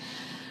felt,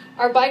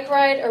 our bike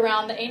ride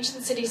around the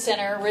ancient city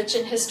center, rich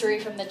in history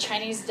from the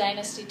Chinese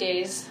dynasty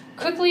days,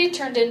 quickly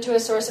turned into a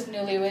source of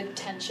newlywed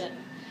tension.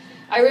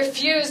 I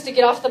refused to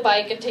get off the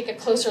bike and take a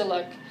closer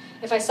look.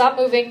 If I stopped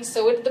moving,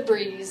 so would the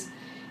breeze,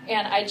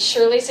 and I'd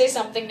surely say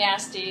something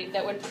nasty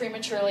that would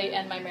prematurely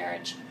end my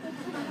marriage.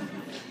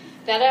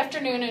 That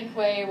afternoon in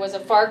Hue was a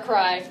far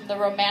cry from the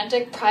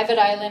romantic private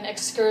island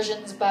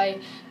excursions by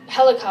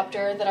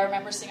helicopter that I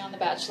remember seeing on The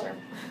Bachelor.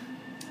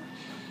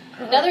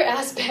 Another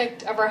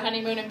aspect of our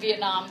honeymoon in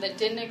Vietnam that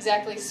didn't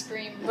exactly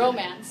scream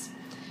romance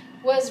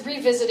was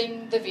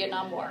revisiting the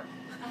Vietnam War.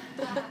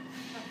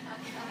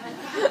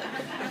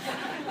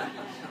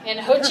 In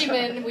Ho Chi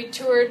Minh, we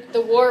toured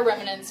the War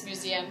Remnants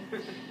Museum,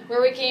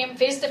 where we came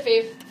face to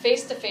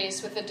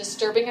face with the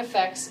disturbing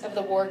effects of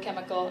the war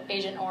chemical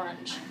Agent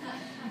Orange.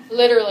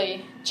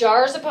 Literally,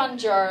 jars upon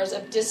jars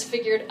of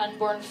disfigured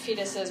unborn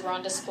fetuses were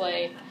on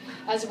display,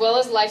 as well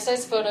as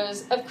life-size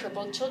photos of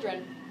crippled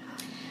children.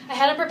 I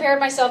hadn't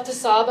prepared myself to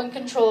sob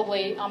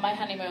uncontrollably on my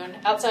honeymoon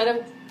outside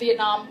of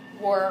Vietnam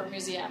War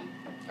Museum,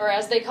 or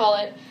as they call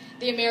it,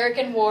 the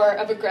American War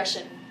of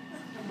Aggression.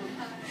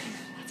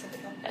 That's what they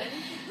call it.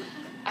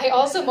 I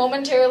also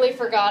momentarily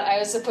forgot I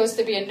was supposed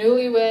to be a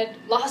newlywed,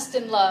 lost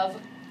in love,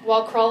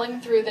 while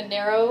crawling through the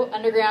narrow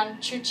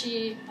underground Chu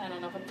Chi, I don't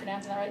know if I'm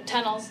pronouncing that right,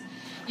 tunnels,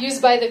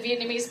 used by the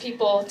Vietnamese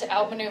people to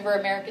outmaneuver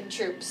American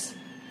troops,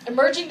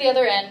 emerging the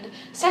other end,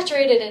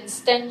 saturated in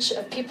stench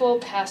of people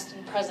past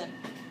and present.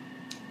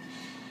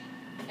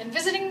 In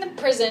visiting the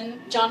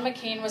prison John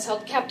McCain was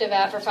held captive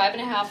at for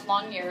 5.5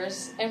 long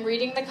years, and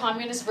reading the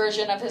communist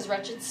version of his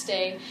wretched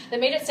stay that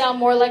made it sound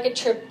more like a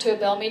trip to a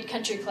Belmead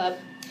country club,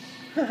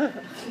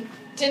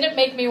 didn't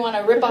make me want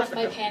to rip off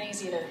my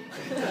panties either.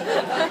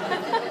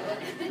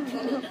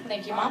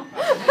 Thank you, Mom.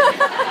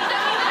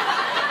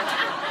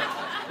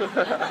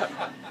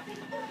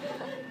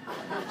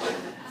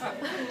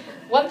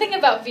 One thing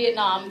about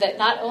Vietnam that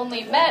not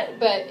only met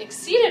but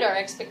exceeded our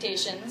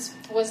expectations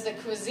was the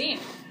cuisine,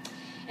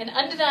 an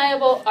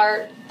undeniable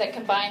art that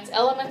combines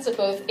elements of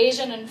both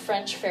Asian and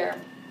French fare.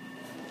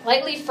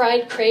 Lightly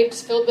fried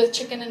crepes filled with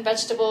chicken and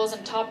vegetables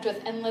and topped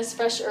with endless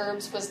fresh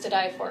herbs was to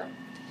die for.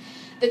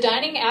 The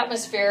dining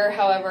atmosphere,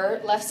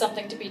 however, left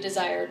something to be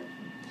desired.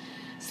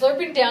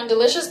 Slurping down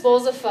delicious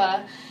bowls of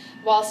pho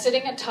while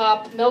sitting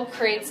atop milk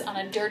crates on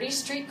a dirty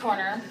street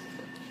corner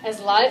as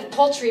live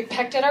poultry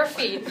pecked at our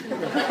feet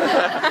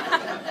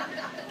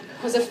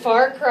was a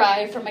far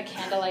cry from a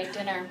candlelight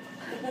dinner.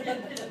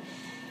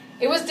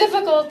 It was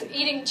difficult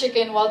eating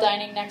chicken while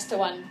dining next to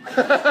one.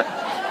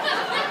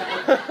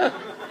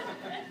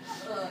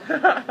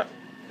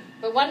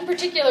 But one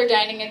particular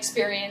dining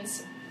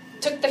experience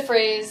took the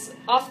phrase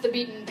 "off the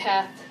beaten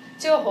path"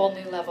 to a whole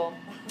new level.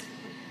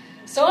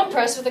 So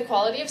impressed with the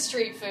quality of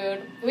street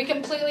food, we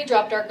completely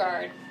dropped our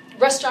guard.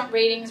 Restaurant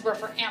ratings were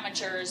for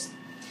amateurs.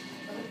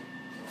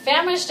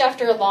 Famished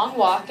after a long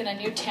walk in a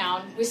new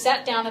town, we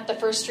sat down at the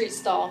first street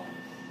stall.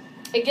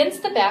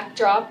 Against the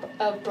backdrop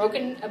of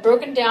a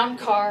broken down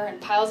car and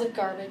piles of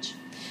garbage,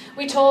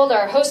 we told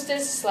our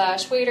hostess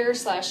 / waiter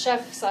 /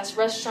 chef /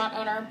 restaurant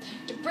owner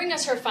to bring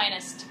us her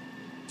finest.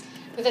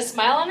 With a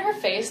smile on her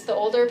face, the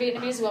older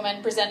Vietnamese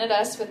woman presented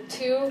us with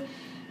 2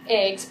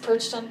 eggs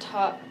perched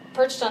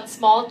on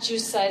small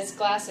juice-sized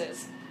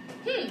glasses.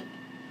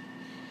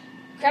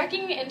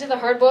 Cracking into the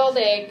hard-boiled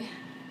egg,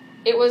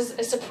 it was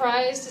a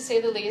surprise, to say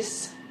the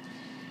least,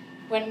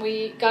 when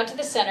we got to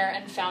the center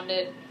and found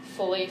it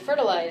fully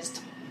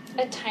fertilized.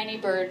 A tiny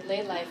bird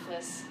lay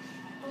lifeless.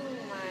 Oh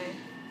my.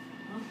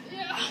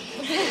 Yeah.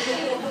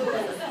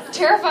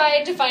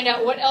 Terrified to find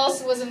out what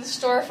else was in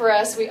store for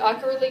us, we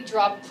awkwardly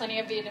dropped plenty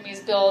of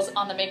Vietnamese bills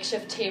on the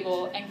makeshift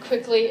table and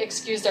quickly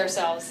excused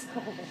ourselves.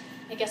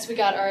 I guess we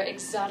got our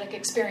exotic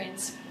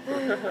experience.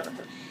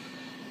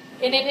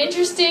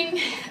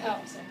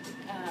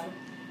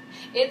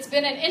 It's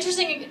been an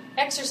interesting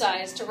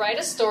exercise to write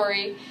a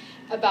story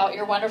about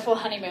your wonderful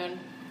honeymoon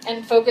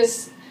and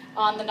focus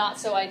on the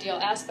not-so-ideal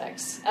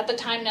aspects. At the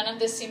time, none of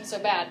this seemed so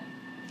bad.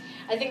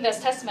 I think that's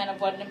testament of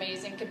what an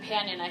amazing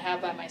companion I have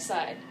by my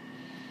side.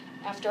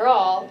 After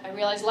all, I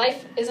realized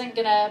life isn't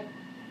gonna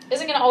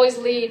always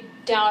lead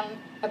down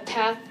a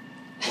path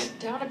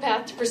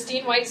to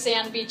pristine white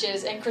sand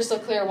beaches and crystal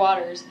clear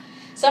waters.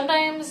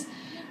 Sometimes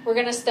we're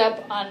gonna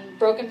step on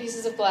broken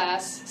pieces of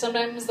glass.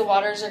 Sometimes the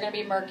waters are gonna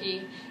be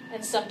murky,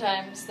 and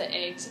sometimes the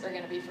eggs are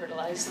gonna be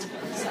fertilized.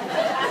 So,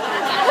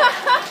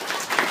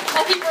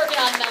 I'll keep working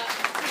on that.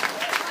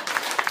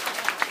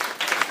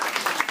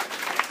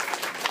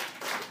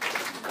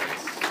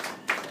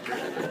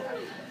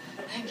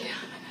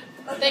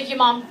 Thank you,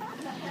 Mom.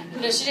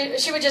 You know,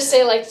 she would just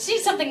say, like, see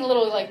something a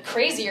little, like,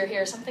 crazier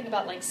here, something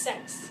about, like,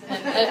 sex.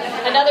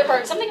 And another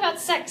part, something about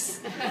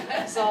sex.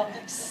 So,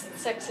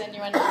 sex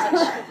innuendo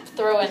that she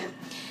throw in.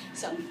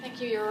 So,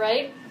 thank you, you're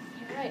right.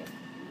 You're right.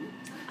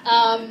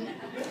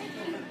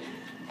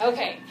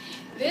 Okay.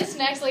 This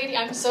next lady,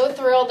 I'm so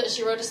thrilled that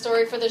she wrote a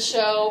story for the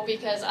show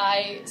because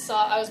I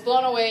was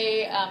blown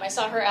away. I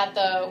saw her at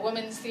the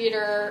Women's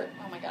Theater,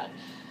 oh my God,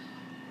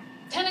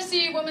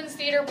 Tennessee Women's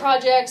Theater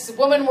Projects,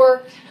 Woman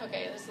Work.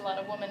 Okay, there's a lot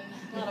of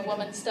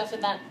woman stuff in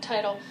that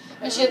title.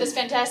 But she had this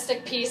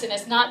fantastic piece, and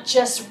it's not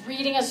just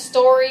reading a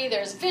story.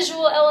 There's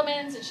visual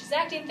elements, and she's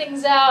acting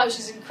things out.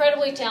 She's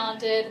incredibly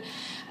talented.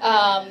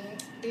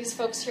 These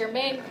folks here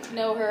may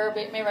know her,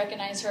 but may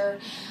recognize her.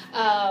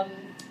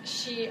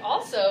 She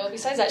also,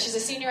 besides that, she's a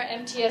senior at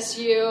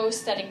MTSU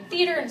studying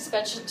theater and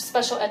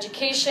special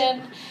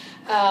education.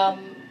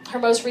 Her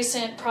most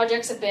recent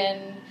projects have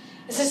been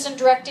assistant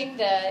directing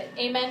the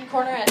Amen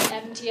Corner at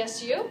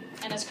MTSU,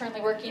 and is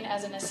currently working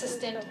as an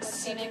assistant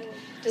scenic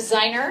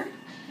designer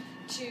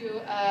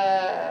to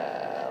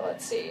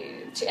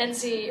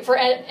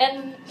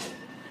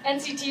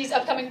NCT's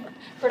upcoming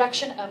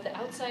production of The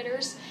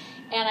Outsiders.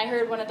 And I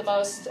heard one of the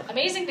most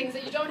amazing things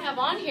that you don't have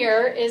on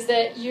here is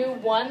that you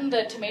won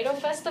the Tomato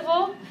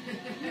Festival.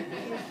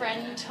 Your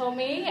friend told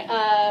me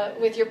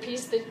with your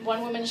piece, the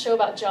one-woman show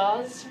about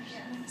Jaws.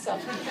 So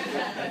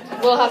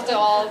we'll have to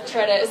all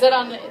try to. Is that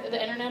on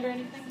the internet or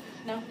anything?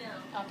 No?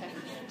 No. Okay.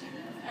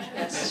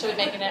 Yes, she'll be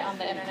making it on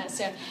the internet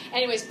soon.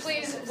 Anyways,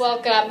 please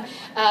welcome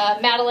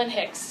Madeline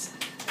Hicks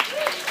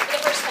for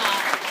the first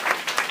time.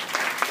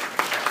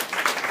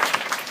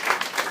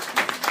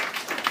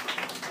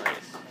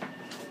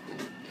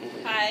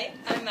 Hi,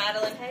 I'm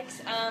Madeline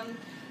Hicks.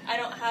 I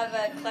don't have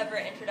a clever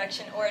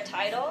introduction or a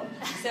title,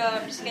 so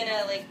I'm just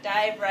gonna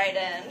dive right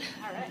in.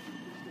 All right.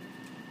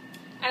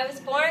 I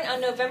was born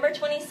on November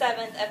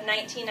 27th of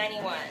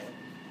 1991.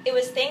 It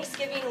was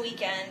Thanksgiving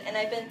weekend, and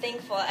I've been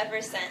thankful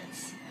ever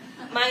since.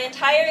 My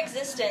entire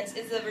existence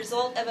is the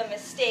result of a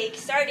mistake,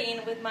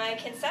 starting with my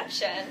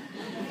conception.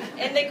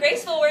 In the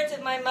graceful words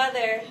of my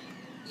mother,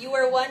 "You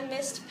were one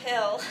missed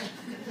pill."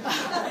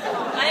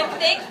 I'm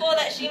thankful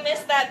that she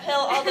missed that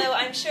pill, although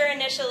I'm sure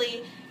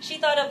initially she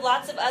thought of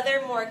lots of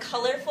other more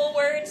colorful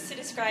words to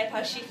describe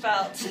how she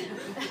felt.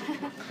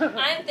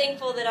 I'm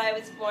thankful that I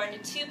was born to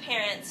two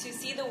parents who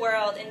see the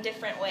world in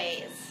different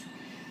ways.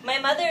 My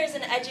mother is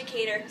an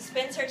educator who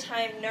spends her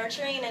time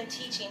nurturing and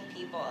teaching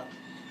people.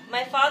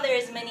 My father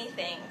is many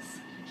things.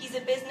 He's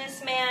a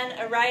businessman,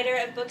 a writer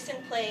of books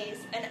and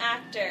plays, an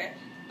actor,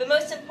 but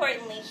most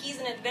importantly, he's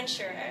an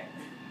adventurer.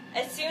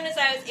 As soon as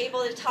I was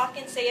able to talk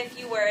and say a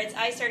few words,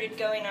 I started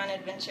going on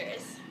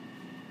adventures.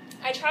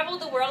 I traveled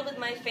the world with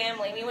my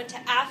family. We went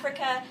to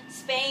Africa,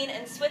 Spain,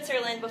 and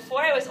Switzerland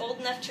before I was old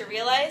enough to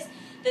realize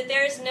that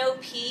there is no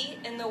P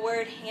in the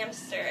word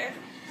hamster.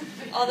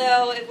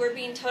 Although, if we're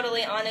being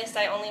totally honest,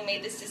 I only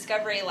made this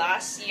discovery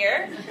last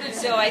year.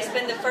 So I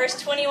spent the first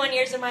 21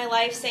 years of my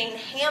life saying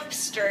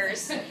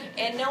hamsters,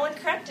 and no one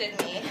corrected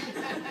me.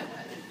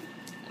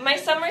 My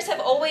summers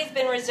have always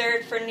been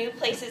reserved for new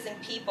places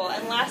and people,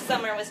 and last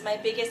summer was my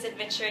biggest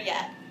adventure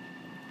yet.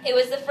 It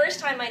was the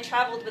first time I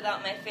traveled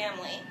without my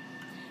family.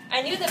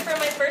 I knew that for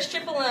my first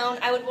trip alone,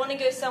 I would want to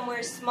go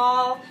somewhere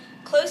small,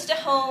 close to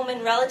home,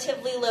 and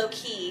relatively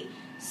low-key.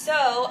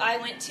 So I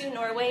went to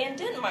Norway and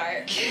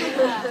Denmark.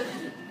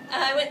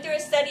 I went through a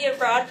study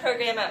abroad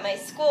program at my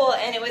school,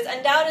 and it was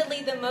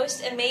undoubtedly the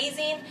most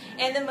amazing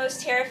and the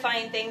most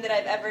terrifying thing that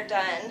I've ever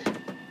done.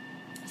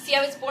 See,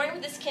 I was born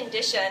with this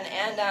condition,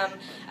 and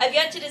I've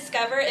yet to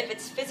discover if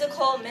it's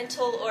physical,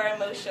 mental, or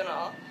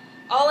emotional.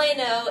 All I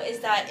know is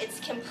that it's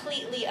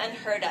completely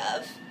unheard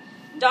of.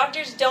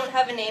 Doctors don't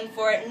have a name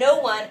for it. No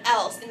one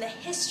else in the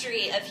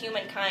history of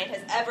humankind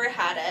has ever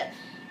had it.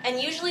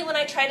 And usually when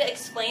I try to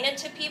explain it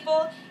to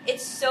people,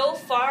 it's so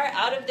far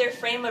out of their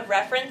frame of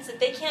reference that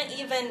they can't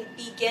even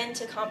begin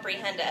to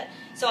comprehend it.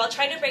 So I'll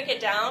try to break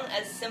it down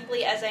as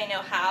simply as I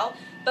know how,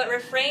 but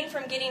refrain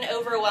from getting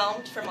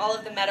overwhelmed from all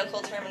of the medical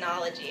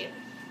terminology.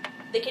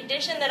 The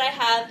condition that I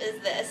have is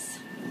this: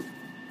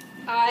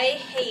 I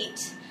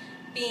hate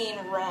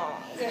being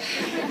wrong.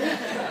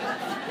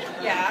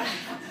 Yeah.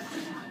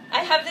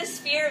 I have this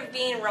fear of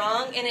being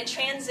wrong, and it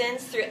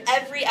transcends through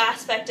every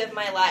aspect of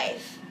my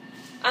life.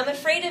 I'm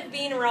afraid of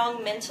being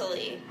wrong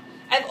mentally.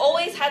 I've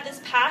always had this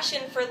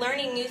passion for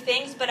learning new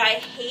things, but I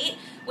hate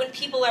when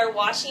people are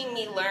watching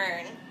me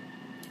learn.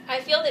 I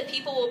feel that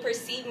people will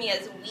perceive me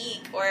as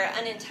weak or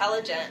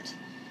unintelligent.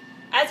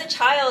 As a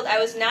child, I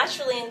was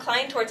naturally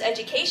inclined towards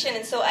education,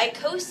 and so I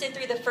coasted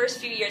through the first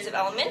few years of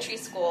elementary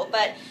school.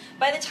 But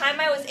by the time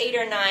I was 8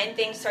 or 9,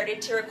 things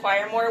started to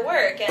require more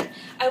work, and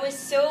I was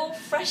so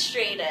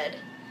frustrated.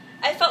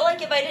 I felt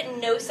like if I didn't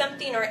know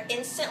something or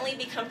instantly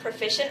become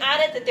proficient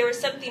at it, that there was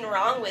something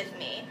wrong with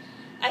me.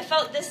 I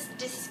felt this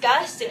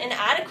disgust and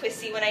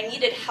inadequacy when I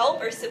needed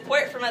help or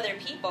support from other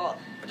people,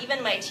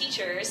 even my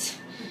teachers.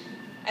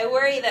 I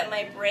worry that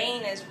my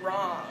brain is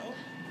wrong.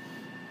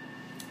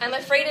 I'm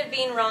afraid of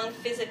being wrong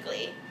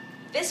physically.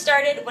 This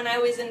started when I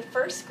was in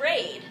first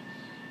grade.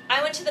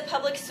 I went to the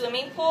public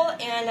swimming pool,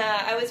 and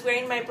I was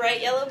wearing my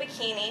bright yellow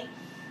bikini,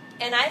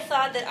 and I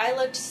thought that I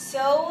looked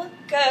so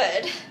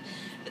good.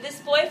 But this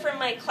boy from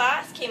my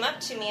class came up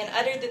to me and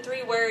uttered the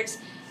 3 words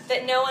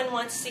that no one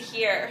wants to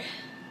hear.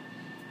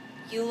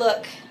 "You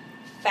look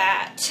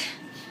fat."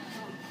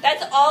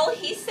 That's all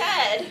he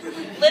said.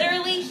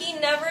 Literally, he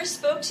never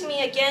spoke to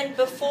me again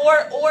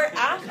before or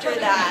after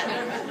that.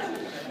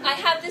 I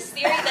have this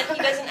theory that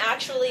he doesn't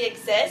actually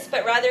exist,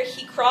 but rather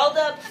he crawled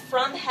up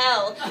from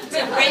hell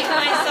to break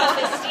my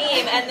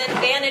self-esteem and then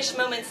vanished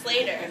moments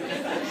later.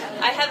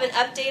 I have an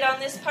update on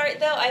this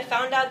part, though. I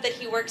found out that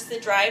he works the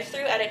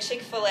drive-thru at a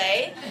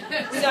Chick-fil-A.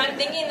 So I'm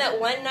thinking that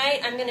one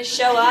night I'm going to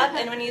show up,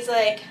 and when he's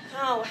like,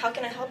 "Oh, how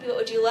can I help you? What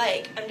would you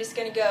like?" I'm just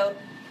going to go,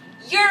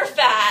 "You're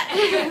fat,"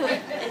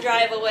 and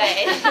drive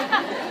away.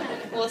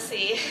 We'll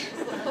see.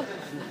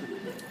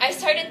 I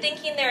started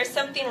thinking there was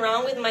something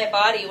wrong with my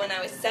body when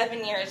I was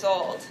 7 years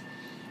old.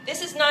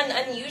 This is not an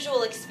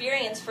unusual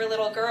experience for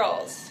little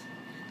girls.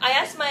 I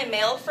asked my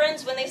male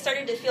friends when they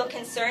started to feel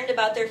concerned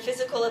about their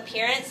physical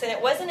appearance, and it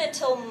wasn't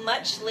until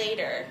much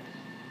later.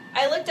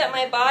 I looked at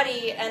my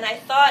body and I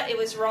thought it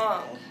was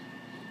wrong.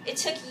 It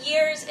took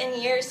years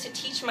and years to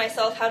teach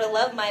myself how to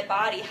love my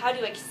body, how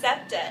to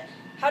accept it,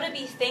 how to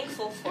be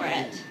thankful for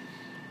it.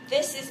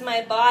 This is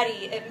my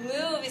body. It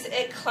moves,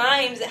 it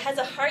climbs, it has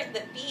a heart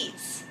that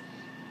beats.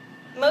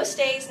 Most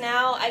days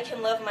now I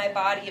can love my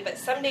body, but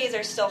some days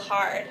are still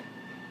hard.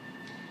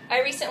 I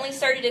recently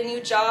started a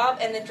new job,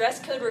 and the dress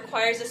code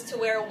requires us to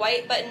wear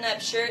white button-up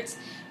shirts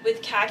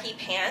with khaki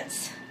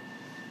pants.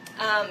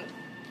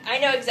 I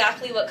know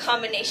exactly what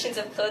combinations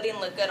of clothing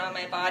look good on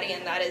my body,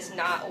 and that is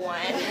not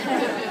one.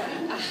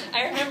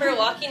 I remember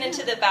walking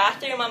into the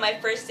bathroom on my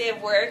first day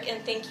of work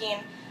and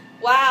thinking,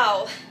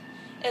 wow,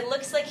 it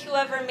looks like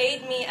whoever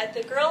made me at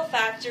the Girl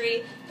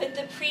Factory put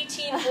the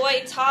preteen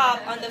boy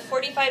top on the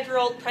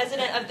 45-year-old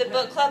president of the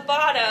book club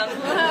bottom.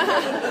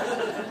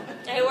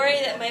 I worry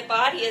that my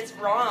body is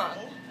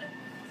wrong.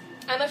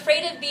 I'm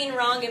afraid of being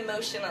wrong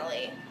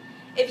emotionally.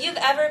 If you've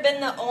ever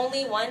been the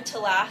only one to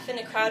laugh in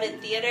a crowded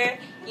theater,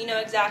 you know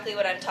exactly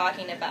what I'm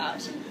talking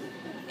about.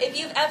 If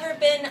you've ever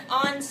been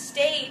on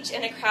stage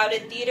in a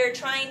crowded theater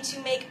trying to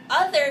make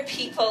other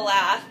people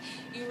laugh,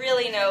 you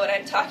really know what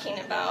I'm talking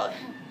about.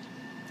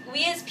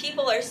 We as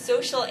people are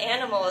social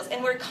animals,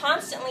 and we're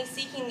constantly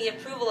seeking the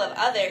approval of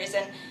others,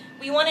 and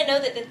we want to know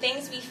that the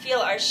things we feel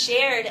are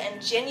shared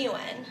and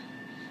genuine.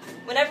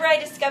 Whenever I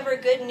discover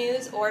good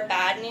news or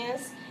bad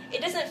news, it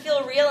doesn't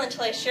feel real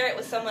until I share it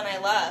with someone I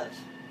love.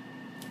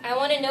 I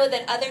want to know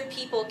that other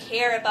people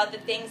care about the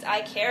things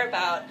I care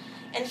about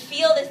and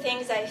feel the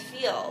things I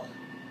feel.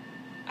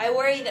 I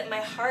worry that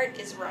my heart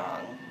is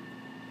wrong.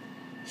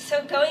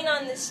 So going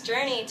on this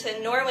journey to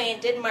Norway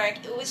and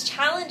Denmark, it was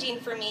challenging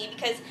for me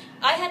because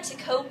I had to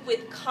cope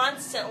with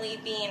constantly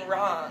being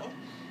wrong.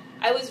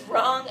 I was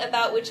wrong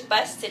about which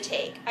bus to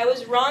take. I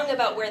was wrong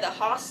about where the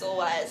hostel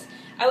was.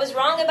 I was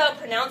wrong about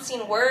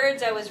pronouncing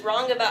words. I was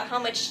wrong about how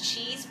much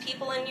cheese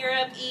people in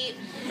Europe eat.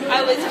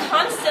 I was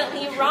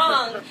constantly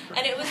wrong,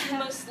 and it was the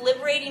most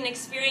liberating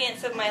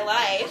experience of my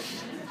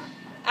life.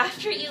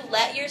 After you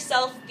let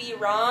yourself be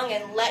wrong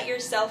and let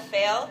yourself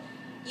fail,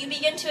 you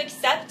begin to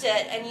accept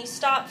it and you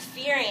stop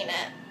fearing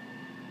it.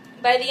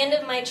 By the end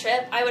of my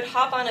trip, I would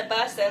hop on a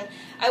bus and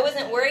I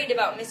wasn't worried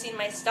about missing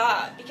my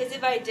stop, because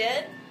if I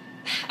did,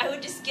 I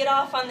would just get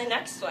off on the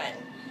next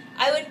one.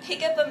 I would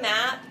pick up a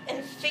map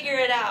and figure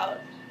it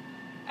out.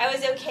 I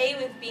was okay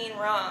with being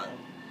wrong.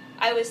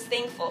 I was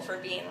thankful for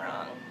being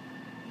wrong.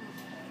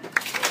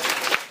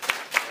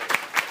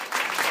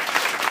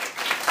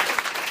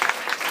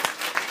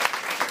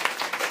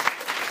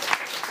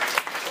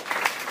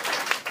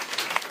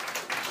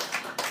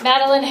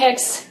 Madeline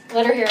Hicks,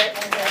 let her hear it.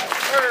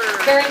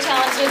 Very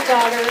talented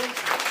daughter.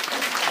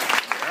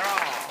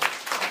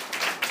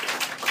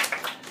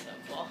 So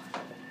cool.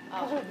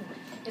 Oh,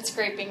 it's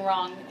great being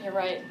wrong. You're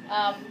right.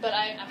 But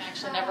I'm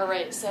actually never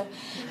right. So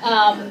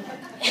I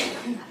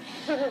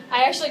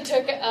actually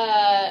took,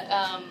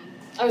 I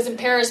was in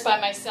Paris by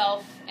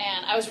myself,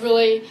 and I was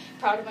really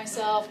proud of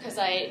myself because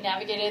I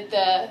navigated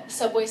the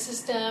subway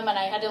system, and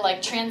I had to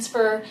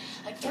transfer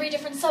 3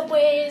 different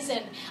subways,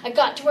 and I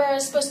got to where I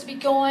was supposed to be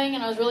going,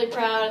 and I was really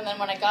proud. And then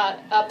when I got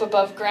up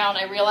above ground,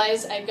 I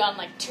realized I'd gone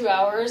 2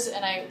 hours,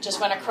 and I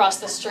just went across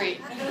the street.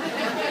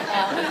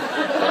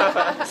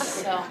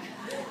 So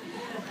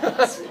that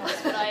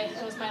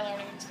was my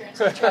learning experience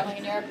with traveling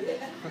in Europe.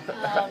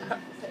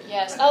 But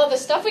Yes. Oh, the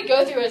stuff we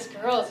go through as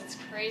girls, it's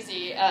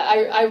crazy.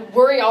 I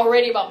worry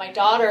already about my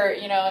daughter,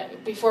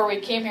 before we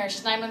came here.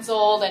 She's 9 months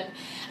old, and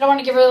I don't want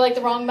to give her,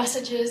 the wrong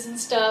messages and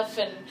stuff.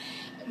 And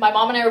my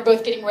mom and I were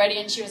both getting ready,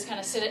 and she was kind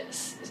of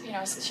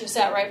she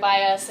sat right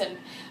by us, and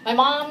my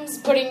mom's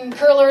putting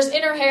curlers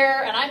in her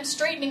hair, and I'm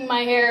straightening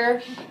my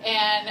hair,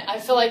 and I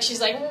feel like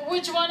she's like,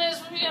 which one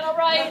is,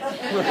 right?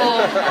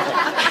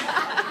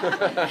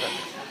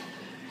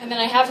 And then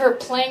I have her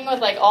playing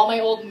with, all my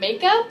old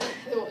makeup,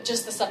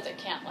 just the stuff that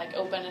can't,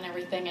 open and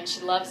everything, and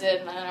she loves it,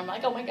 and I'm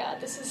like, oh my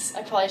God,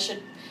 I probably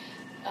should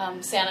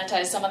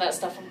sanitize some of that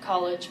stuff from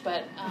college,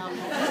 but I don't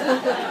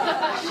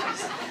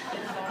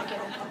want to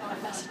give her more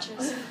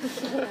messages.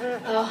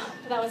 Oh,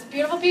 but that was a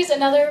beautiful piece,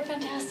 another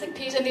fantastic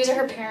piece, and these are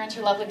her parents,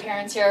 her lovely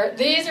parents here.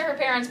 These are her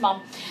parents,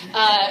 Mom.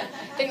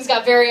 Things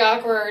got very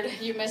awkward.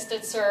 You missed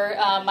it, sir.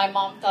 My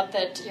mom thought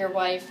that your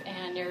wife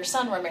and your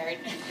son were married,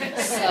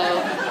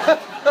 so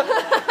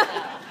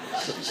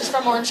she's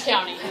from Orange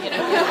County,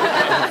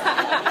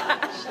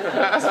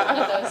 It's one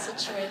of those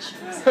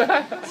situations. So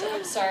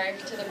I'm sorry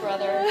to the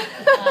brother.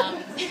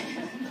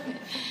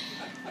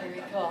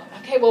 Very cool.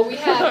 Okay, well, we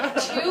have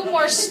 2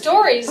 more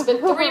stories, but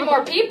 3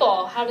 more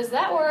people. How does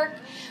that work?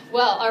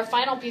 Well, our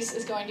final piece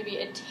is going to be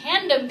a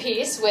tandem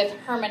piece with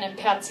Herman and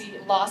Patsy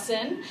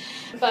Lawson.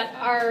 But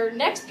our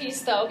next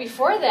piece, though,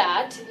 before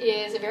that,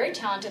 is a very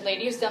talented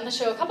lady who's done the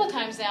show a couple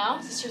times now.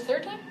 Is this your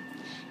 3rd time?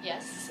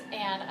 Yes.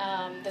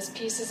 And this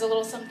piece is a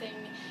little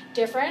something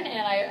different,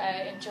 and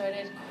I enjoyed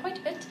it quite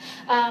a bit.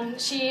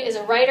 She is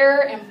a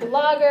writer and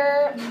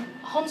blogger,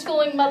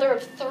 homeschooling mother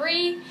of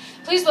 3.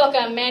 Please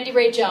welcome Mandy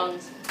Ray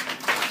Jones.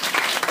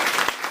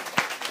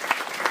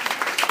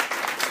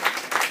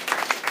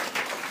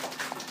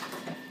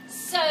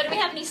 So, do we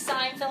have any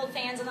Seinfeld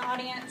fans in the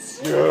audience?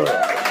 Yeah.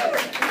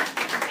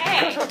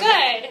 Hey,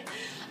 good.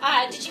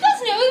 Did you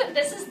guys know that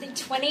this is the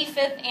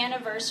 25th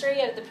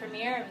anniversary of the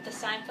premiere of the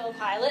Seinfeld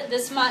pilot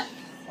this month?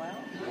 Wow.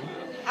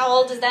 How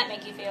old does that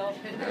make you feel?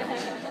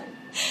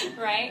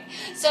 Right?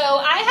 So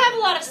I have a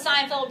lot of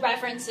Seinfeld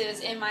references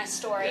in my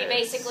story. Yes.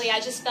 Basically, I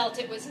just felt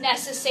it was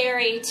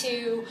necessary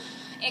to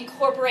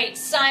incorporate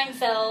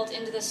Seinfeld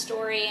into the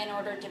story in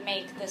order to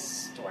make this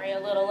story a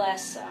little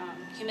less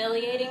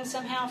humiliating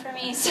somehow for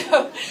me.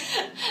 So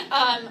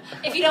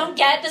if you don't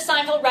get the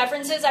Seinfeld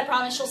references, I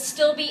promise you'll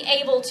still be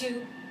able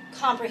to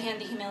comprehend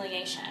the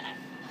humiliation.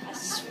 I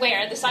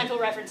swear the Seinfeld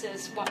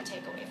references won't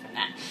take away from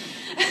that.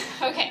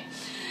 Okay.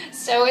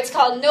 So it's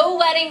called No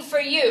Wedding for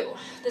You.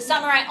 The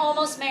summer I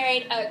almost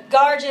married a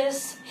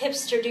gorgeous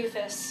hipster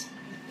doofus.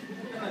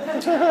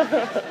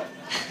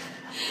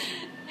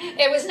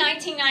 It was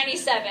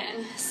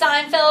 1997.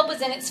 Seinfeld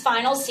was in its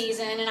final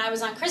season, and I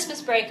was on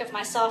Christmas break of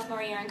my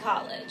sophomore year in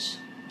college.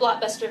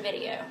 Blockbuster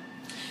Video.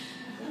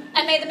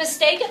 I made the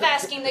mistake of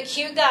asking the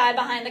cute guy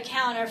behind the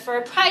counter for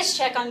a price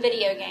check on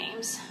video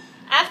games.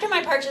 After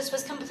my purchase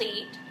was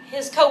complete,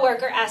 his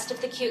coworker asked if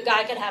the cute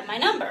guy could have my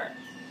number.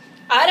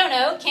 I don't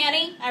know, can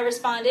he? I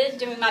responded,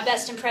 doing my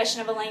best impression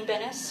of Elaine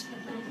Bennis.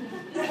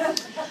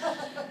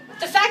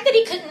 The fact that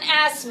he couldn't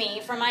ask me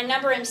for my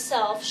number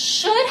himself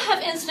should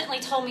have instantly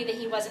told me that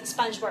he wasn't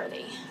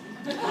sponge-worthy.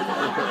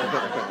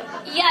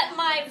 Yet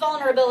my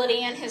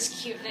vulnerability and his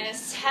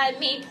cuteness had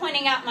me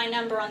pointing out my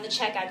number on the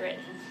check I'd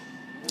written.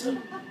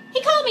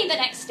 He called me the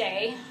next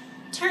day.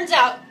 Turns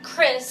out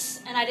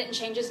Chris, and I didn't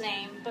change his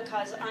name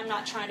because I'm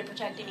not trying to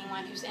protect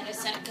anyone who's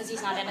innocent because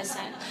he's not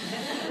innocent.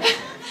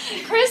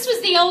 Chris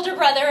was the older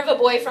brother of a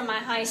boy from my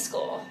high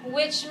school,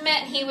 which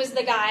meant he was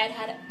the guy I'd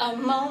had a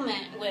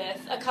moment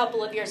with a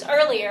couple of years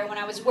earlier when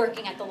I was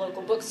working at the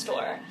local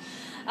bookstore.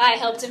 I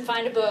helped him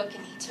find a book,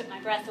 and he took my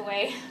breath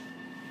away.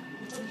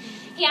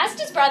 He asked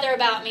his brother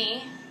about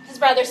me. His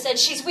brother said,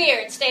 "She's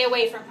weird, stay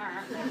away from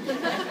her."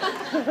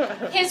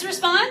 His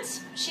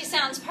response, "She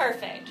sounds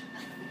perfect."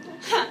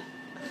 Huh.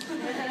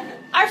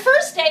 Our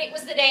first date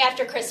was the day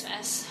after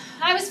Christmas.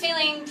 I was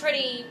feeling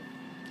pretty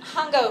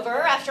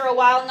hungover after a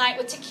wild night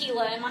with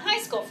tequila and my high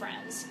school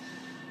friends.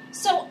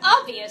 So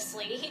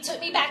obviously, he took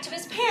me back to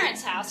his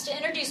parents' house to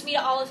introduce me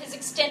to all of his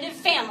extended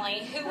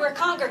family who were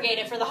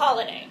congregated for the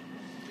holiday.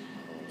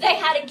 They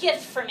had a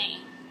gift for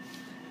me.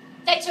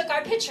 They took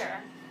our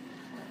picture.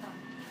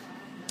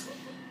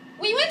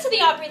 We went to the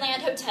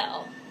Opryland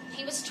Hotel.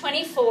 He was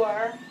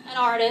 24, an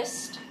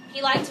artist.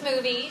 He liked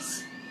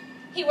movies.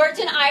 He worked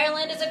in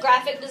Ireland as a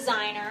graphic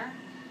designer.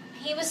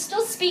 He was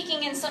still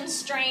speaking in some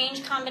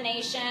strange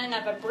combination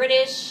of a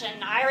British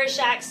and Irish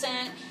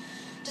accent,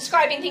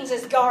 describing things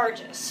as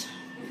gorgeous.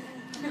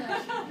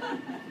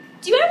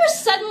 "Do you ever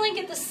suddenly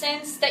get the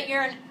sense that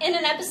you're in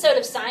an episode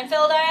of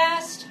Seinfeld?" I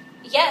asked.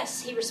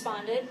 "Yes," he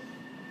responded.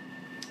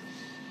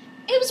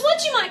 It was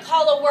what you might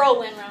call a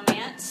whirlwind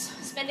romance,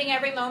 spending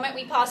every moment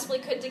we possibly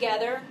could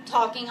together,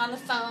 talking on the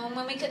phone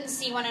when we couldn't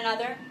see one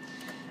another.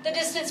 The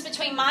distance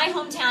between my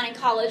hometown and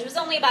college was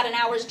only about an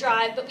hour's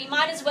drive, but we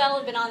might as well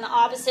have been on the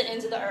opposite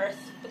ends of the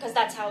earth, because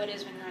that's how it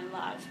is when you're in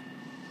love.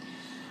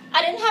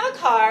 I didn't have a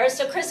car,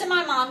 so Chris and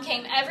my mom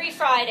came every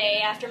Friday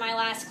after my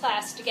last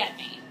class to get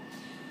me.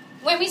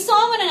 When we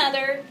saw one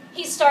another,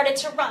 he started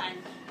to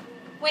run.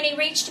 When he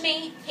reached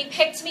me, he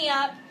picked me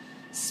up,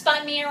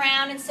 spun me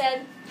around, and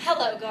said,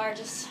 "Hello,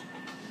 gorgeous."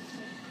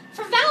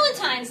 For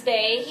Valentine's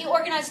Day, he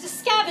organized a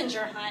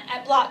scavenger hunt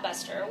at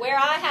Blockbuster where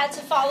I had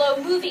to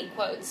follow movie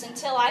quotes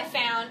until I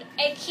found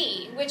a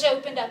key, which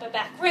opened up a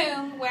back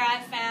room where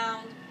I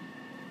found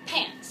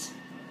pants.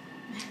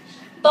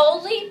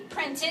 Boldly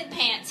printed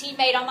pants he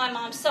made on my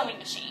mom's sewing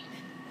machine.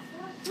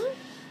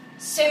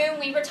 Soon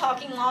we were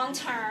talking long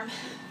term.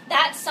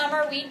 That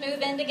summer we'd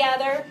move in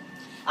together.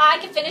 I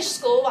could finish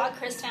school while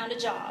Chris found a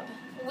job.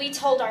 We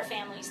told our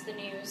families the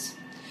news.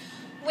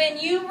 When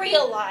you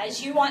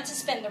realize you want to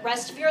spend the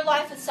rest of your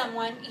life with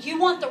someone, you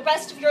want the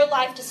rest of your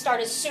life to start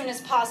as soon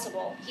as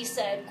possible, he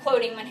said,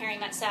 quoting When Harry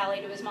Met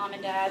Sally to his mom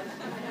and dad.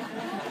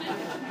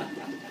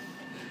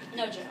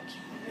 No joke.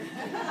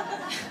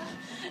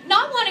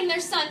 Not wanting their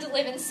son to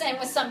live in sin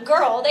with some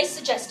girl, they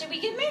suggested we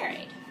get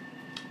married.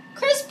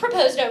 Chris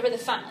proposed over the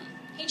phone.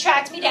 He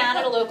tracked me down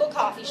at a local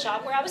coffee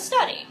shop where I was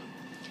studying.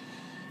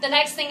 The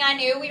next thing I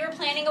knew, we were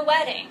planning a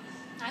wedding.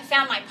 I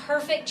found my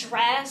perfect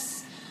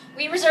dress.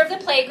 We reserved the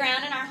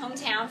playground in our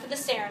hometown for the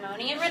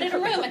ceremony and rented a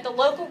room at the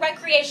local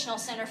recreational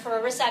center for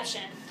a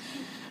reception.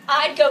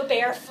 I'd go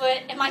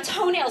barefoot, and my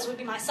toenails would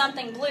be my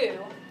something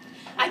blue.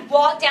 I'd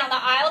walk down the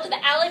aisle to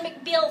the Ally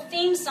McBeal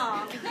theme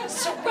song,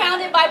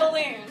 surrounded by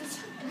balloons.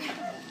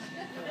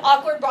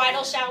 Awkward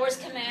bridal showers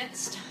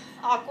commenced.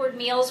 Awkward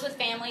meals with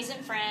families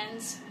and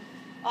friends.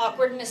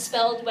 Awkward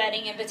misspelled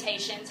wedding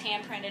invitations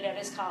hand-printed at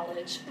his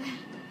college.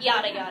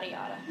 Yada, yada,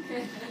 yada.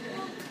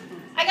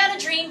 I got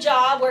a dream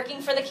job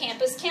working for the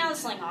campus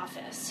counseling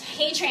office.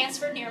 He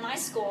transferred near my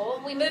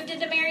school. We moved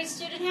into married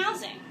student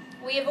housing.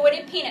 We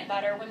avoided peanut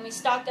butter when we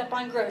stocked up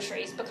on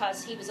groceries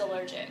because he was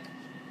allergic.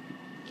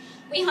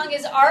 We hung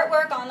his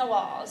artwork on the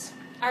walls.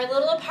 Our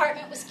little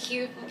apartment was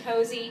cute and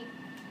cozy,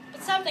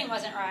 but something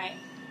wasn't right.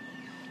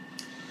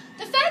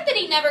 The fact that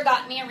he never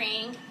got me a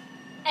ring,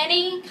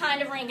 any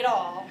kind of ring at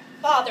all,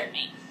 bothered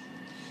me.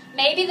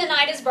 Maybe the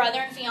night his brother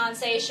and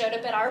fiancé showed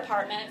up at our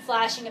apartment,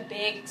 flashing a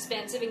big,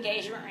 expensive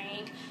engagement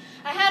ring,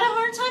 I had a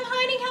hard time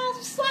hiding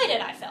how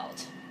slighted I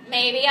felt.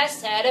 Maybe I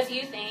said a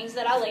few things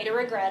that I later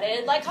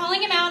regretted, like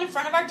calling him out in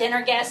front of our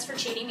dinner guests for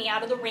cheating me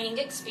out of the ring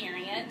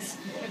experience.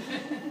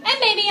 And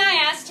maybe I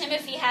asked him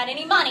if he had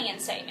any money in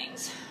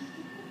savings.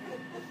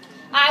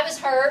 I was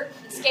hurt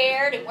and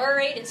scared and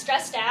worried and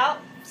stressed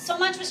out. So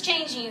much was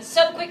changing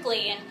so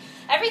quickly, and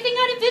everything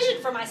I'd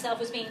envisioned for myself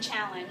was being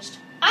challenged.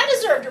 I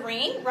deserved a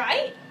ring,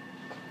 right?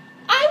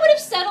 I would have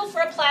settled for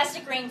a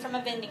plastic ring from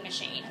a vending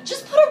machine.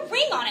 Just put a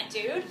ring on it,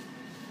 dude.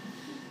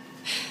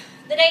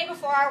 The day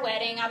before our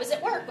wedding, I was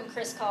at work when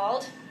Chris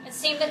called. It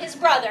seemed that his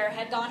brother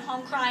had gone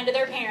home crying to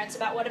their parents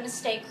about what a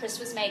mistake Chris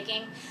was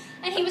making,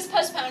 and he was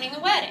postponing the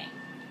wedding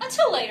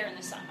until later in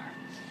the summer.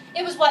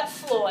 It was what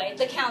Floyd,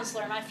 the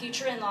counselor my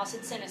future in-laws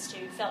had sent us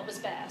to, felt was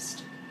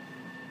best.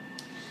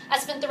 I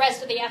spent the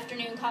rest of the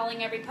afternoon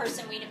calling every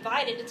person we'd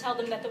invited to tell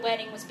them that the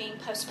wedding was being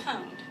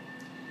postponed.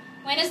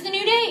 "When is the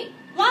new date?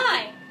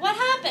 Why? What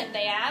happened?"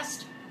 they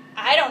asked.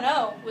 "I don't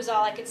know," was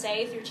all I could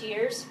say through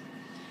tears.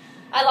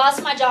 I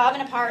lost my job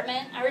and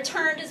apartment. I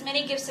returned as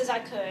many gifts as I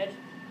could.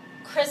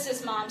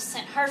 Chris's mom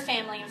sent her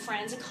family and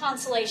friends a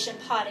consolation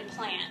potted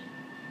plant.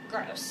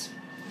 Gross.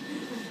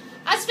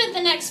 I spent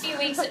the next few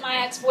weeks at my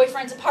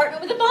ex-boyfriend's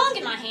apartment with a bong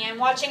in my hand,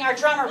 watching our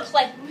drummer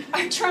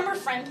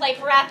friend play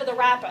Parappa the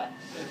Rapper.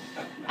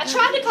 I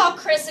tried to call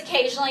Chris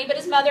occasionally, but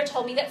his mother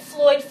told me that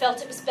Floyd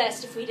felt it was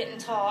best if we didn't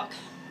talk.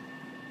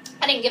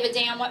 I didn't give a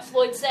damn what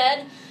Floyd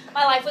said.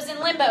 My life was in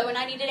limbo and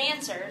I needed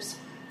answers.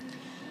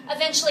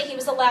 Eventually he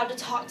was allowed to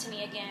talk to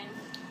me again.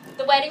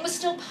 The wedding was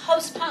still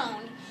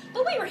postponed,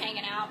 but we were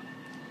hanging out.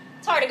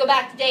 It's hard to go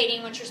back to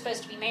dating once you're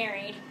supposed to be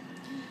married.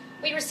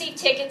 We received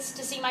tickets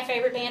to see my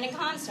favorite band in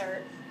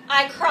concert.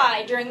 I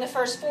cried during the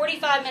first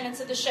 45 minutes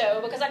of the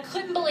show because I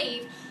couldn't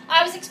believe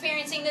I was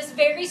experiencing this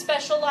very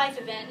special life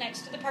event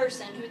next to the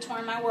person who had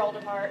torn my world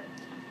apart.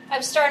 I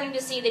was starting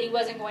to see that he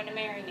wasn't going to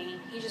marry me.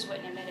 He just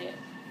wouldn't admit it.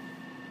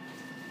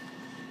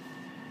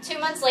 2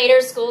 months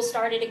later, school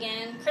started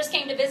again. Chris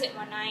came to visit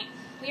one night.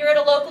 We were at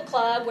a local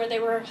club where they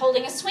were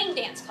holding a swing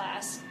dance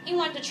class. He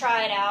wanted to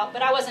try it out,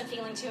 but I wasn't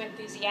feeling too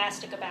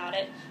enthusiastic about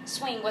it.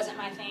 Swing wasn't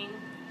my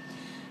thing.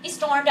 He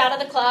stormed out of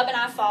the club and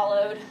I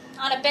followed.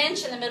 On a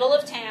bench in the middle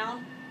of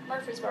town,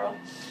 Murfreesboro,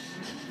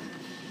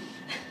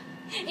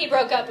 he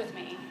broke up with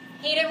me.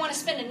 He didn't want to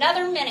spend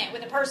another minute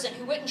with a person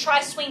who wouldn't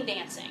try swing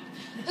dancing,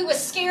 who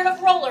was scared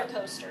of roller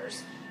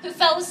coasters, who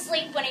fell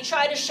asleep when he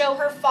tried to show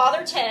her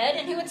Father Ted,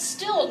 and who had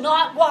still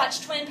not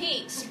watched Twin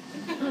Peaks,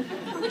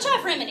 which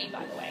I've remedied,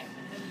 by the way.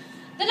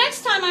 The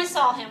next time I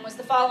saw him was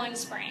the following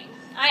spring.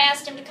 I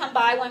asked him to come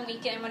by one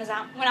weekend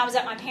when I was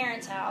at my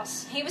parents'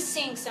 house. He was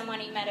seeing someone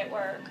he met at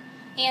work.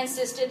 He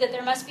insisted that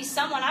there must be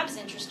someone I was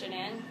interested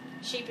in.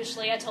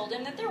 Sheepishly, I told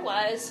him that there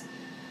was.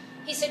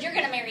 He said, "You're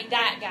going to marry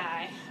that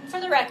guy." And for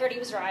the record, he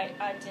was right.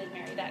 I did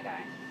marry that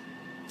guy.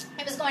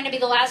 It was going to be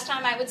the last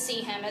time I would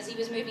see him, as he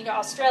was moving to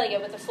Australia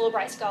with a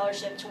Fulbright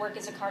scholarship to work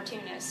as a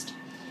cartoonist.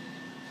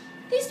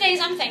 These days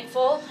I'm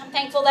thankful. I'm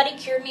thankful that he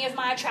cured me of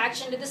my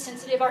attraction to the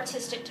sensitive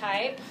artistic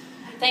type.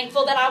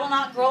 thankful that I will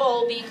not grow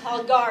old being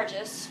called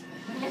gorgeous.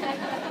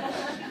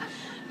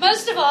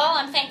 Most of all,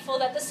 I'm thankful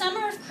that the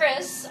summer of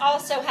Chris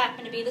also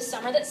happened to be the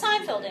summer that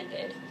Seinfeld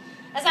ended.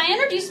 As I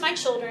introduce my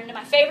children to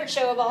my favorite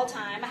show of all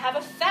time, I have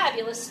a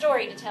fabulous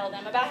story to tell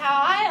them about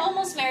how I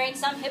almost married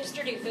some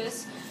hipster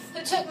doofus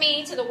who took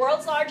me to the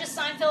world's largest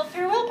Seinfeld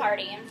farewell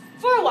party, and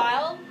for a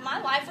while, my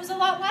life was a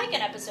lot like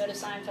an episode of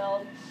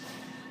Seinfeld.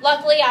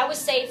 Luckily, I was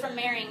saved from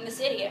marrying this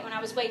idiot when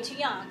I was way too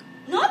young.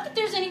 Not that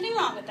there's anything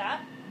wrong with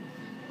that.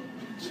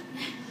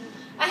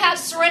 I have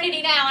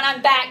serenity now, and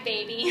I'm back,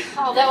 baby.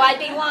 Although I'd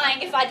be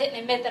lying if I didn't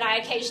admit that I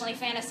occasionally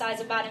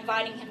fantasize about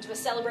inviting him to a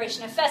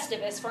celebration of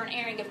Festivus for an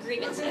airing of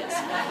grievances.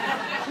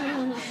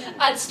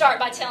 I'd start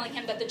by telling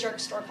him that the jerk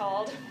store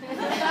called.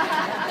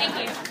 Thank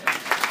you.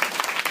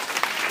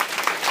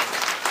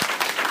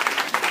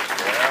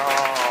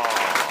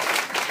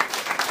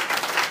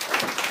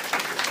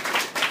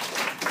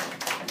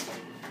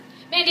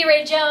 Mandy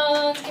Ray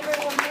Jones, give her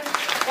one more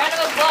round of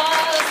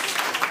applause.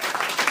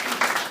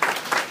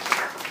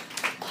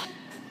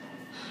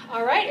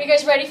 All right, are you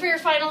guys ready for your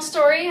final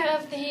story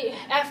of the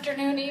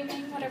afternoon,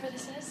 evening, whatever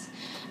this is?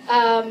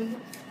 Are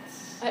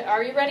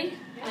you ready?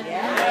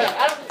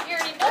 Yeah. You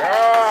already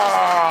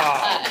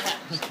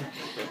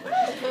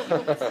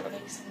know.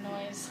 Make some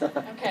noise.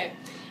 Okay.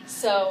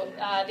 So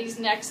these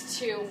next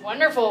two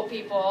wonderful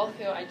people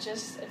who I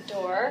just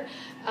adore.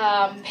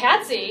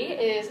 Patsy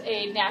is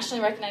a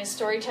nationally recognized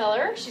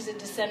storyteller. She's a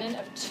descendant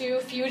of two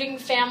feuding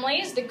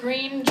families, the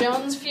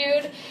Green-Jones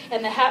feud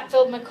and the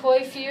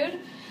Hatfield-McCoy feud.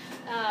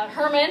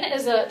 Herman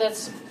is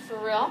that's for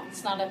real,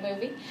 it's not a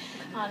movie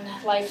on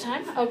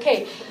Lifetime.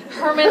 Okay,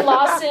 Herman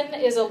Lawson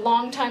is a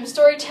longtime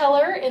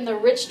storyteller in the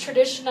rich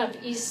tradition of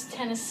East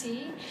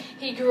Tennessee.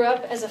 He grew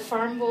up as a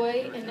farm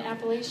boy in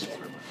Appalachia.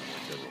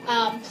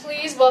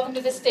 Please welcome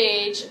to the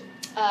stage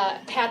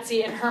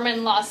Patsy and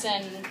Herman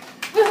Lawson.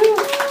 Woohoo!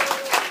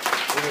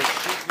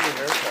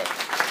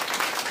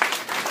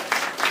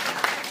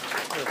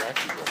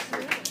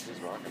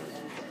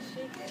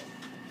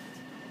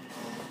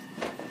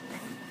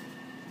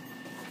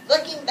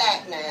 Looking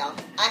back now,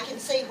 I can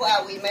see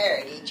why we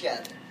married each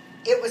other.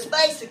 It was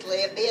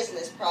basically a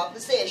business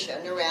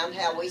proposition around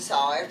how we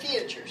saw our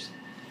futures.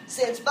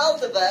 Since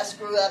both of us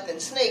grew up in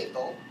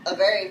Sneedville, a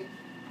very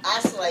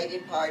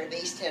isolated part of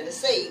East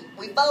Tennessee,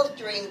 we both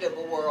dreamed of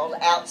a world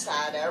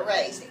outside our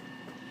raising.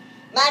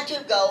 My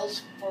two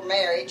goals for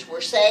marriage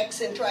were sex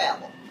and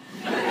travel.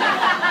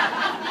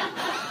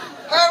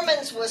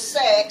 Herman's was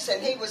sex,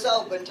 and he was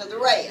open to the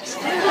rest.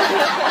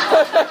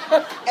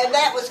 And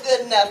that was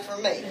good enough for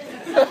me.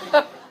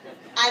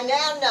 I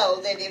now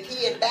know that if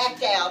he had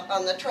backed out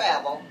on the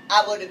travel,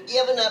 I would have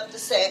given up the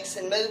sex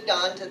and moved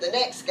on to the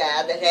next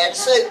guy that had a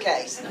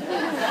suitcase.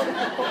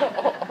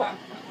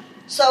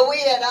 So we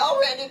had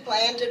already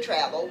planned to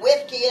travel,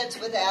 with kids,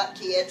 without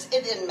kids,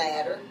 it didn't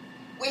matter.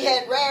 We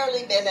had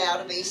rarely been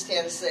out of East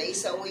Tennessee,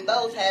 so we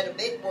both had a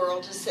big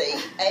world to see,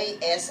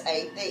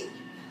 ASAP.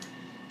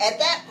 At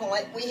that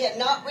point, we had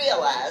not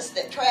realized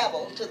that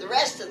travel to the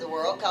rest of the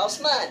world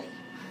cost money.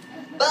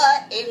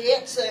 But it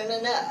hit soon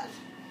enough.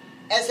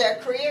 As our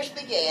careers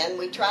began,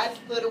 we tried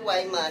to put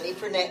away money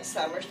for next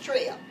summer's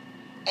trip.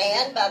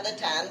 And by the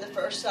time the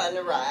first son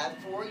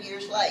arrived 4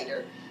 years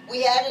later,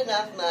 we had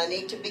enough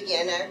money to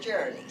begin our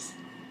journeys,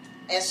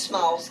 as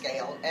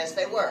small-scale as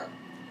they were.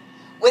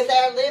 With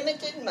our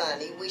limited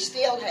money, we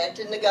still had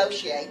to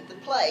negotiate the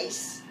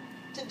place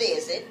to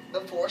visit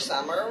before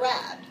summer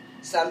arrived.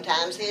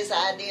 Sometimes his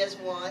ideas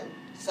won,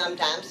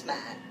 sometimes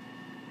mine.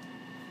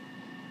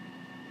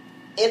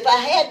 If I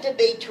had to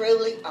be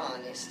truly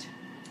honest,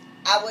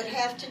 I would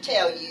have to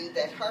tell you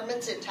that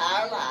Herman's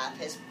entire life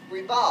has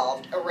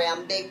revolved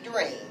around big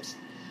dreams,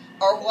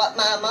 or what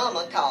my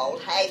mama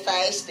called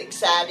hay-faced,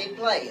 excited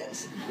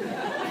plans.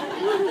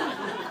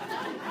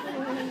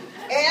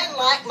 And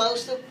like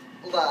most of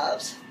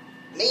love's,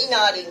 me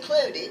not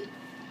included,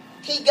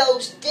 he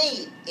goes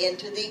deep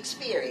into the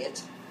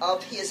experience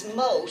of his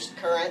most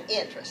current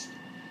interest.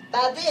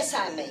 By this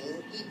I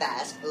mean he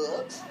buys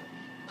books,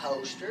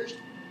 posters,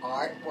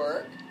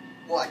 artwork,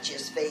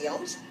 watches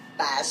films,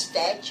 buys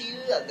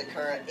statues of the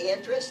current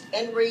interest,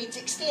 and reads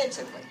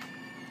extensively.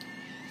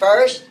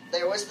 First,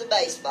 there was the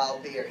baseball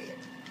period.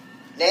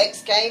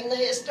 Next came the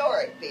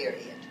historic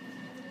period,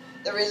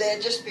 the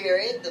religious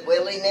period, the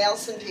Willie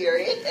Nelson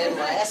period, and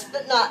last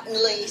but not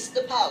least,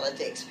 the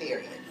politics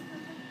period.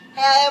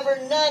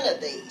 However, none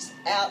of these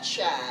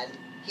outshined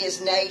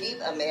his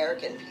Native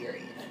American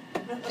period.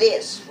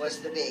 This was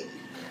the biggie.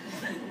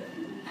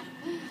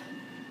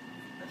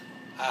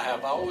 I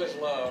have always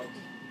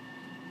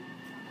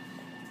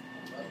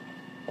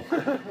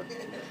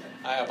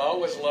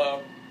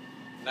loved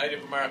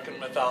Native American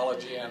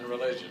mythology and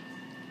religion.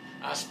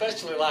 I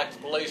especially like the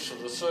beliefs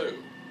of the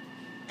Sioux,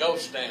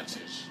 ghost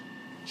dances,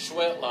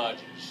 sweat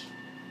lodges,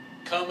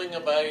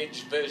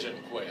 coming-of-age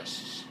vision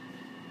quests.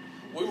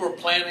 We were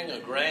planning a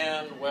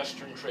grand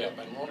western trip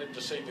and wanted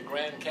to see the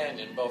Grand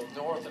Canyon, both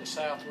north and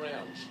south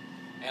rims,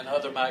 and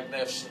other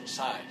magnificent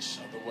sights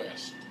of the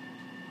West.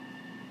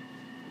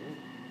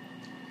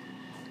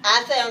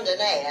 I found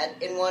an ad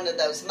in one of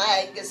those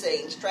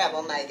magazines,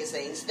 travel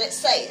magazines, that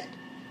said,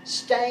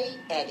 "Stay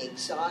at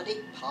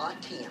exotic Pa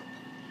Temp,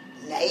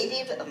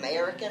 Native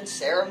American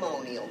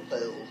ceremonial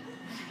pool,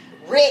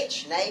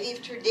 rich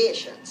native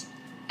traditions,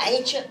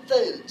 ancient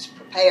foods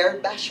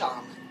prepared by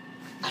shaman."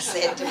 I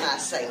said to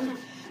myself,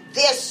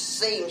 this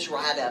seems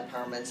right up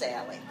Herman's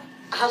alley.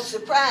 I'll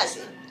surprise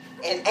him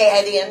and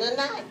add in a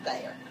night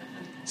there.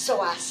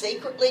 So I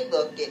secretly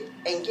booked it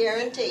and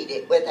guaranteed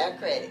it with our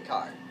credit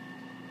card.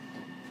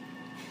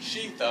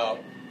 She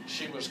thought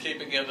she was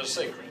keeping it a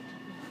secret,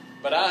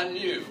 but I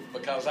knew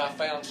because I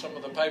found some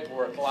of the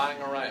paperwork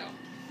lying around.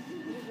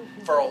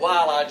 For a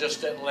while, I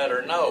just didn't let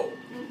her know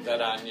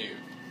that I knew.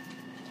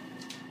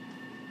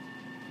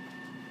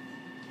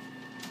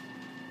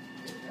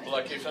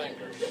 Lucky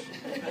fingers.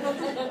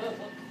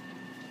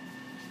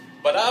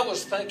 But I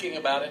was thinking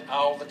about it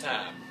all the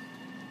time.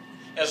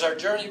 As our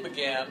journey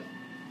began,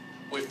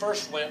 we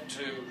first went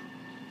to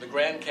the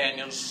Grand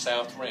Canyon's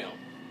south rim.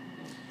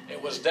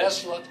 It was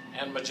desolate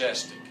and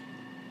majestic.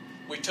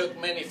 We took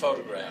many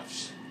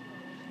photographs.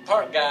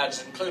 Park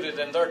guides included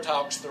in their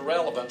talks the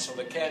relevance of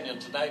the canyon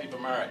to Native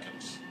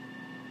Americans.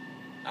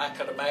 I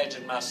could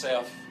imagine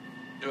myself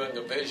doing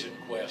a vision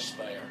quest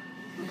there.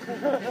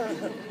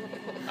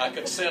 I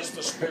could sense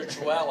the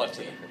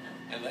spirituality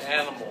and the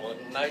animal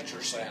and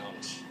nature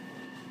sounds.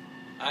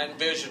 I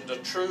envisioned a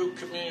true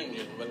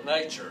communion with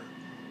nature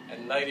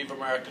and Native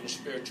American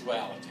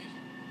spirituality.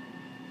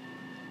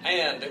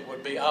 And it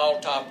would be all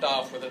topped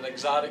off with an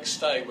exotic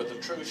stay with a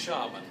true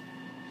shaman,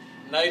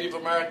 Native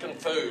American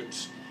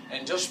foods,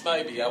 and just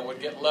maybe I would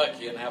get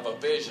lucky and have a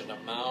vision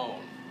of my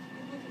own.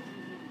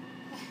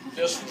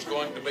 This was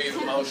going to be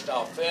the most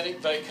authentic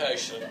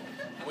vacation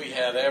we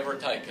had ever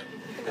taken.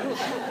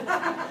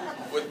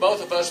 With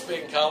both of us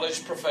being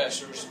college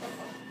professors,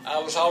 I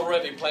was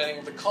already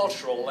planning the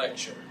cultural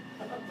lecture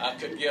I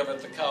could give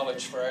at the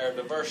college for our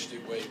diversity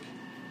week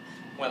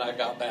when I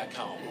got back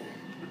home.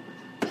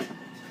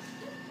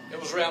 It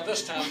was around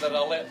this time that I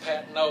let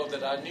Pat know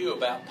that I knew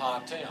about Pa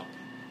Temp.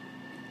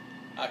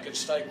 I could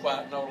stay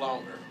quiet no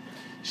longer.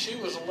 She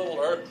was a little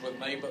irked with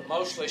me, but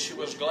mostly she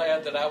was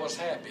glad that I was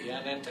happy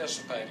and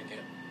anticipating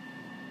it.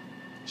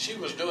 She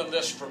was doing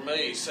this for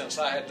me since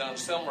I had done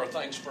similar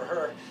things for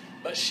her,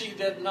 but she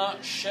did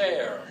not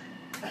share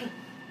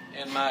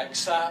in my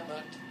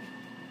excitement,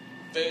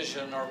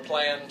 vision, or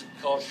planned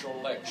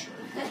cultural lecture.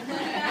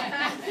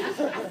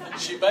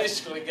 She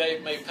basically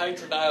gave me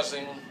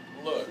patronizing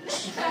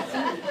looks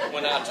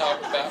when I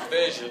talked about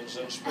visions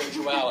and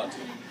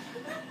spirituality.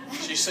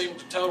 She seemed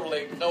to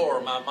totally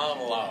ignore my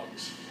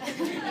monologues.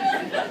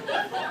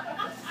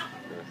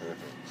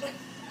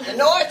 The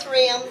North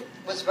Rim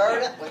was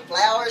verdant with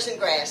flowers and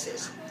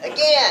grasses.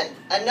 Again,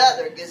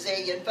 another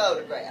gazillion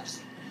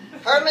photographs.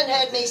 Herman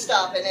had me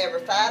stopping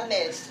every 5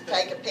 minutes to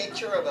take a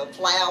picture of a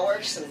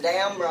flower, some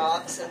damn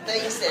rocks, and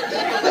things that he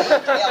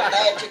believed held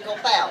magical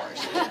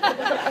powers.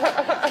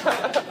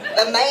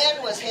 The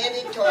man was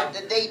headed toward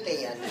the deep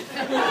end.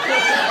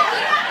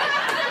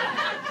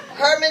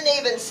 Herman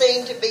even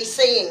seemed to be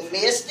seeing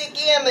mystic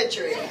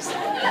imageries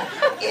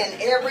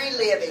in every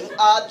living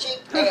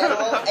object,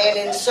 animal, and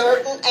in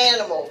certain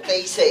animal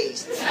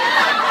feces.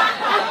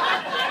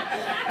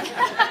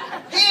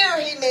 Here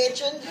he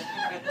mentioned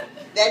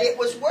that it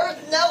was worth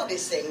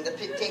noticing the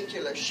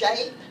particular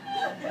shape,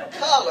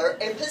 color,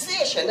 and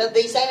position of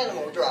these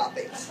animal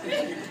droppings.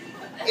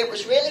 It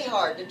was really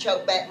hard to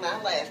choke back my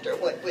laughter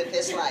with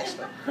this last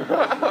one.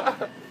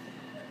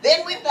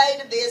 Then we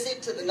paid a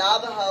visit to the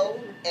Navajo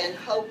and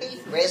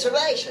Hopi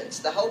reservations.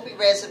 The Hopi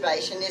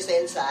reservation is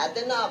inside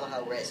the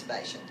Navajo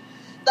reservation.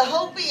 The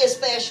Hopi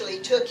especially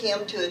took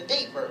him to a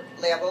deeper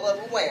level of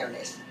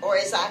awareness, or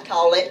as I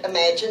call it,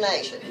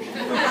 imagination.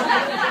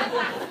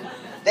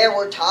 There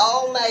were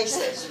tall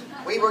mesas.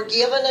 We were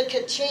given a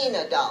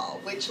Kachina doll,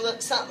 which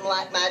looked something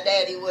like my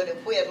daddy would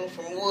have whittled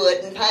from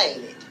wood and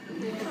painted.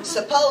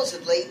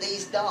 Supposedly,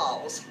 these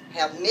dolls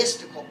have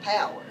mystical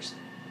powers.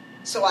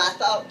 So I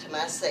thought to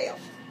myself,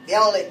 the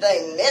only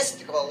thing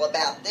mystical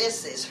about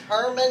this is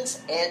Herman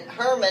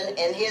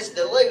and his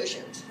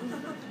delusions.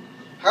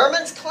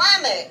 Herman's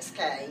climax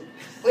came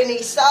when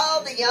he saw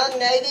the young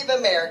Native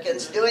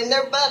Americans doing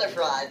their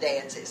butterfly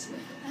dances.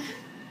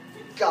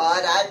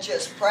 God, I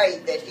just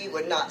prayed that he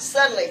would not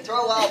suddenly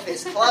throw off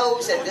his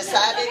clothes and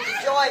decided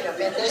to join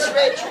them in this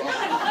ritual.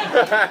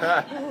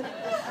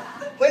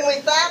 When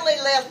we finally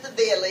left the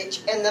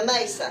village and the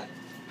mesa,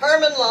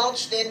 Herman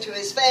launched into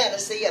his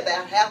fantasy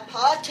about how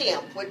Pa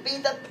Temp would be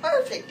the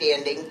perfect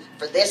ending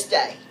for this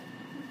day.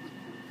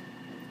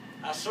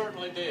 I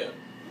certainly did.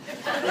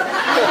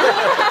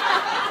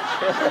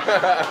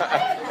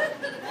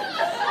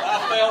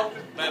 I felt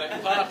that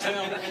at Pa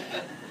Temp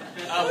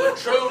I would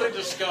truly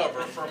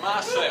discover for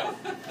myself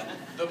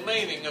the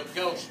meaning of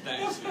ghost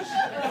dances,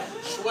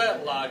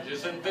 sweat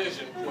lodges, and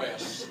vision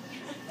quests.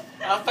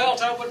 I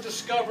felt I would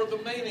discover the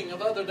meaning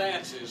of other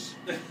dances,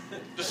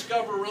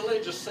 discover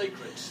religious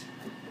secrets,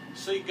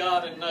 see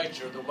God in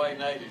nature the way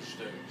natives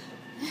do.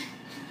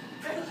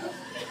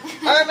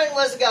 Herman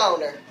was a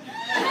goner.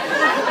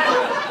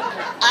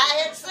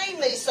 I had seen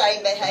these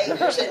same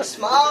behaviors in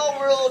small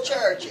rural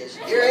churches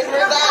during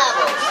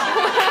revivals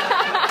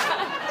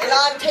and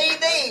on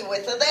TV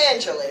with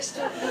evangelists,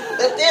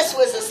 but this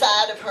was a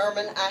side of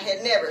Herman I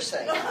had never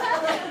seen.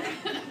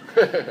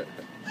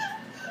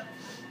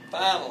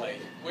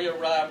 Finally, we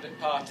arrived at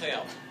Pa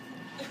Tim.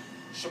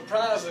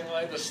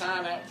 Surprisingly, the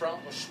sign out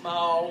front was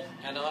small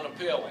and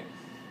unappealing.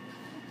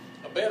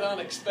 A bit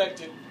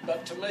unexpected,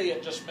 but to me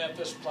it just meant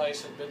this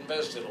place had been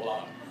visited a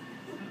lot.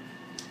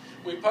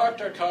 We parked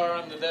our car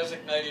on the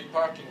designated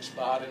parking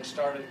spot and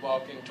started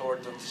walking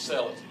toward the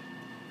facility.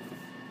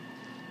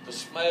 The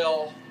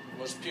smell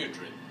was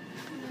putrid.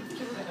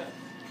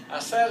 I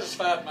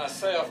satisfied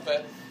myself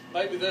that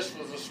maybe this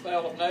was the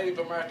smell of Native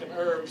American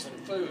herbs and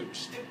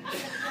foods.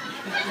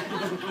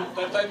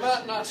 That they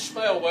might not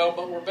smell well,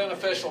 but were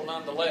beneficial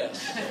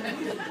nonetheless.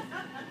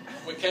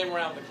 We came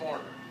around the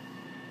corner.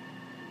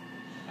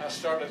 I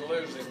started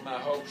losing my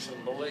hopes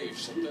and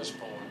beliefs at this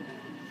point.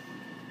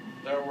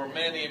 There were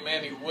many,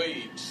 many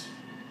weeds.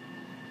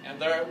 And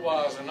there it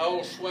was, an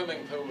old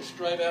swimming pool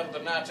straight out of the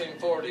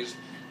 1940s,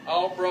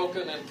 all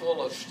broken and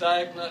full of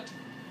stagnant,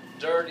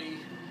 dirty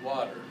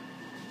water.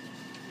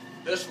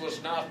 This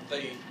was not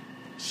the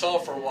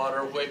sulfur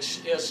water,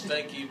 which is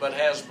stinky but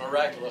has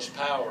miraculous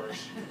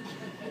powers.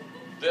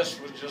 This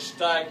was just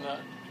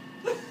stagnant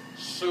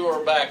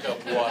sewer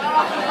backup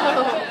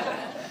water.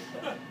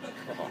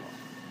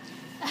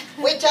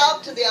 We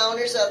talked to the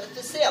owners of the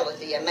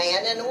facility, a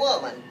man and a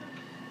woman.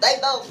 They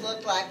both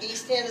looked like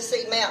East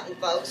Tennessee mountain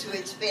folks who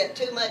had spent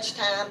too much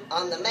time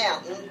on the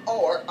mountain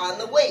or on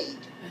the weed.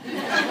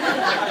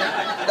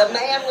 The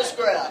man was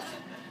gruff.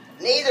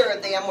 Neither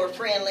of them were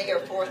friendly or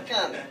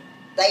forthcoming.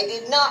 They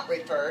did not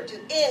refer to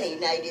any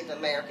Native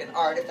American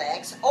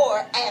artifacts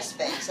or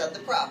aspects of the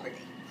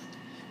property.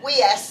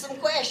 We asked some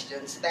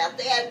questions about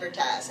the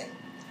advertising.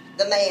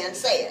 The man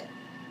said,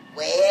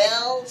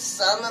 "Well,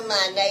 some of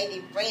my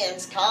native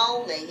friends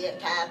call me a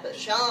type of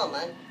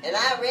shaman, and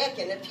I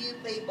reckon a few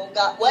people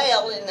got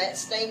well in that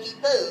stinky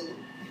pool.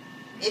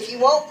 If you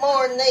want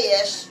more than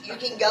this, you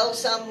can go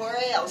somewhere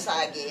else,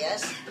 I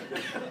guess.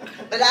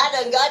 But I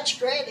done got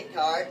your credit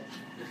card."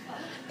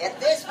 At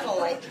this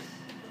point,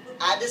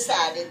 I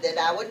decided that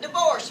I would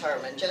divorce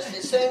Herman just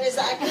as soon as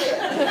I could.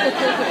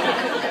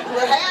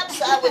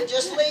 Perhaps I would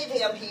just leave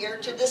him here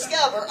to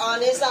discover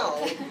on his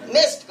own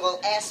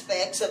mystical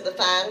aspects of the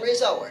fine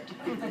resort.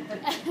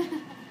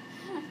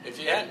 If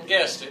you hadn't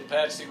guessed it,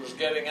 Patsy was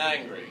getting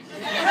angry.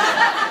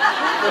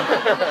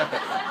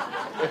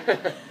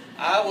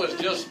 I was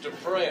just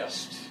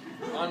depressed,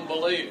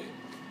 unbelieving.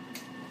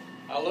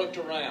 I looked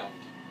around.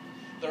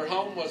 Their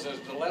home was as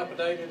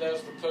dilapidated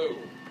as the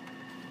pool.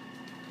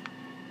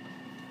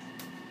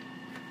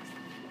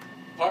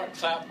 Part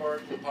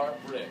clapboard and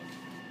part brick.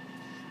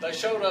 They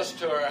showed us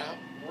to our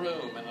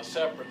room in a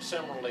separate,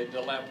 similarly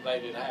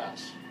dilapidated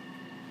house.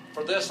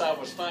 For this I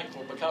was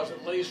thankful, because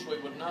at least we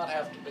would not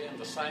have to be in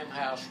the same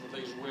house with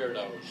these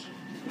weirdos.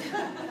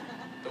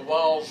 The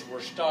walls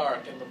were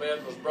stark and the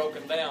bed was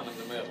broken down in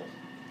the middle.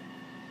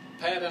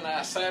 Pat and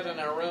I sat in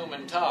our room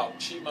and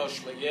talked. She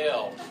mostly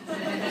yelled.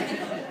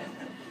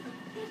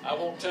 I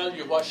won't tell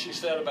you what she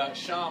said about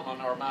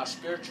shaman or my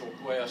spiritual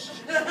quest,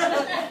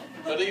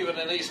 but even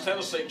in East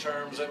Tennessee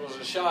terms, it was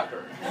a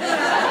shocker.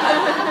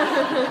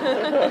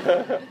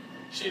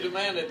 She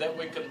demanded that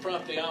we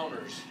confront the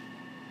owners.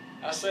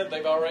 I said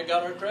they've already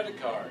got our credit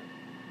card.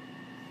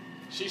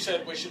 She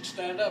said we should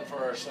stand up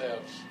for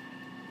ourselves.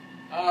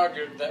 I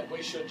argued that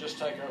we should just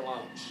take our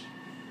lumps.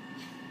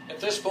 At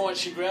this point,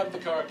 she grabbed the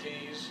car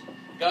keys,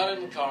 got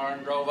in the car,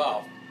 and drove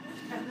off.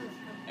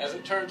 As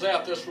it turns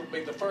out, this would be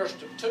the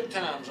first of 2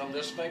 times on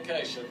this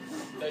vacation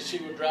that she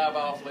would drive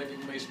off, leaving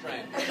me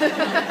stranded.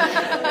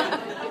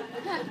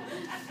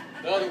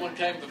 The other one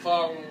came the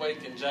following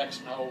week in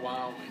Jackson Hole,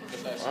 Wyoming,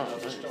 but that's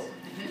another story.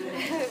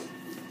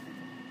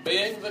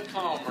 Being the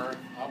calmer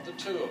of the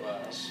 2 of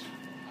us,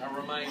 I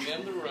remained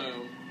in the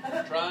room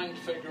trying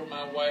to figure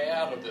my way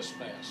out of this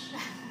mess.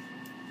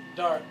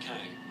 Dark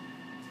came.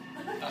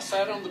 I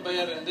sat on the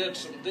bed and did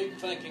some deep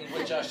thinking,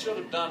 which I should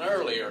have done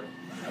earlier,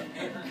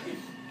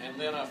 and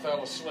then I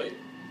fell asleep.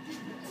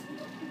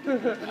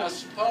 I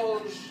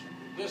suppose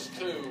this,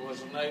 too,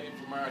 was a Native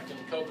American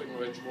coping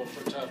ritual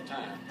for tough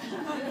times.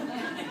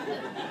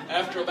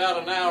 After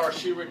about an hour,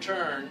 she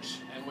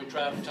returns, and we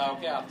try to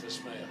talk out this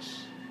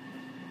mess.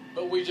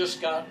 But we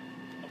just got,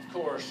 of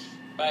course,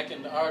 back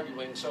into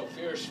arguing so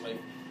fiercely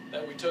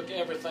that we took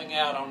everything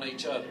out on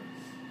each other.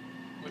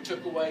 We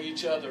took away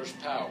each other's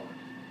power.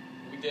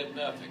 We did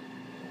nothing.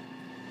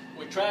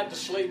 We tried to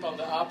sleep on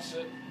the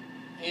opposite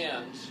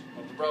ends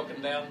of the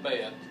broken down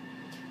bed,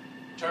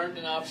 turned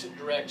in opposite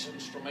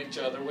directions from each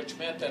other, which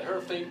meant that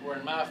her feet were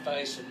in my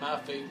face and my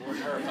feet were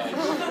in her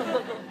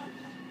face.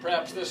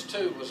 Perhaps this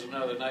too was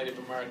another Native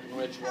American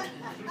ritual.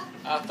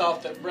 I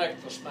thought that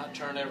breakfast might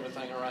turn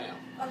everything around.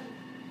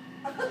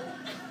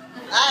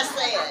 I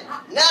said,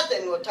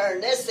 nothing will turn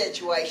this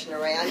situation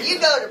around. You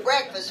go to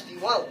breakfast if you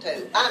want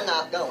to. I'm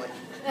not going.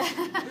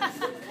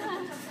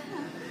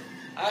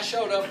 I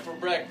showed up for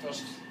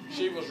breakfast.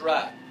 She was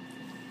right.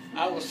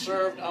 I was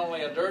served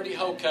only a dirty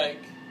hoe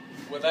cake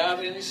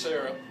without any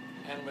syrup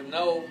and with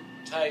no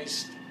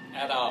taste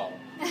at all.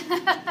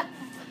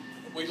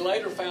 We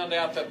later found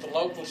out that the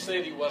local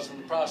city was in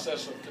the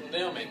process of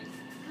condemning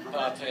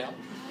Patemp.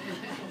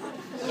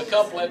 The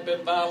couple had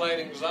been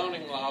violating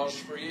zoning laws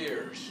for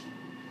years.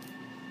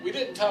 We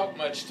didn't talk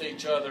much to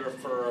each other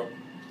for a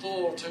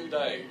full 2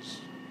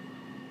 days.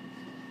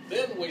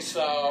 Then we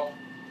saw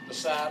the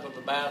site of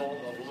the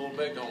Battle of Little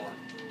Bighorn.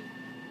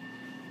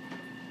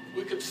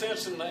 We could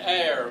sense in the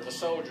air the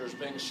soldiers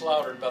being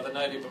slaughtered by the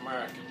Native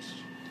Americans.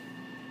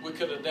 We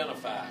could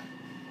identify.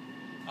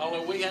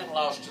 Only we hadn't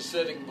lost to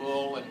Sitting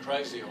Bull and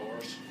Crazy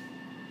Horse.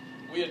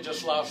 We had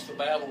just lost the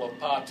Battle of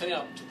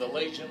Patemp to the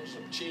legions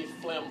of Chief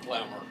Flim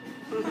Flammer.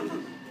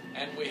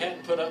 And we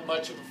hadn't put up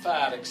much of a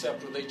fight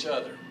except with each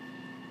other.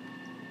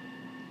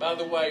 By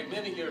the way,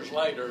 many years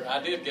later, I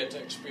did get to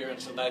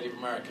experience a Native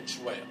American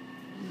sweat.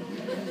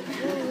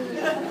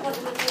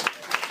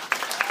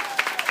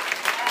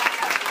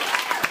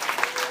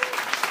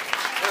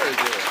 Very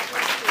good.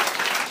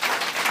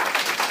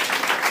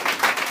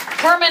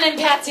 Herman and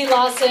Patsy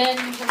Lawson.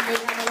 Can we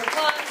give a round of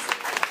applause?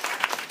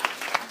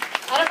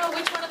 I don't know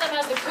which one of them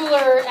has the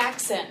cooler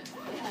accent.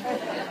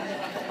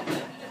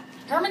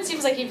 Herman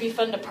seems like he'd be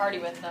fun to party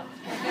with, though.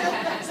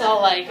 He's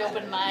all like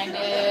open-minded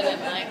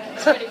and like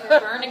he's ready for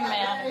Burning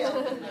Man.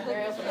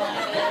 Very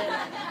open-minded.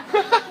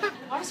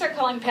 I want to start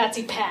calling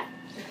Patsy Pat.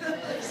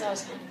 So I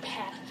was calling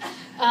Pat.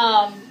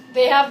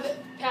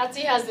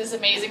 Patsy has this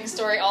amazing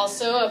story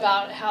also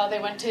about how they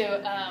went to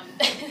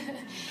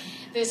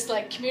this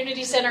like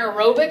community center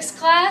aerobics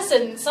class,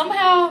 and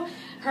somehow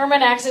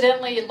Herman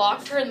accidentally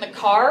locked her in the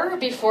car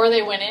before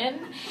they went in,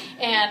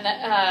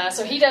 and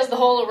so he does the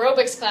whole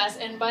aerobics class.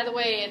 And by the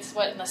way, it's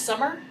in the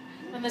summer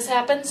when this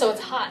happens, so it's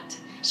hot.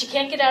 She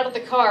can't get out of the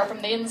car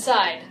from the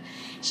inside.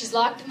 She's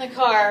locked in the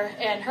car,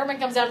 and Herman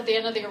comes out at the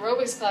end of the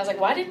aerobics class like,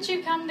 "Why didn't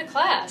you come to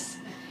class?"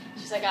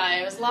 She's like,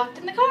 "I was locked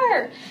in the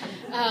car."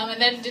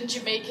 And then didn't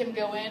you make him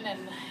go in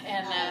and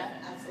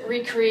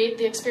recreate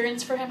the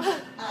experience for him?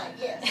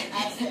 Yes.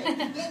 I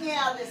said, get me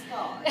out of this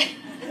car.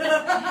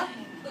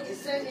 As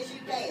soon as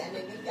you can.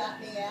 And he got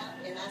me out,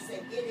 and I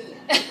said, get in.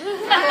 He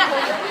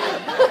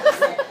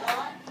said,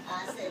 what?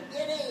 I said,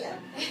 get in.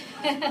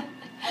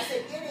 I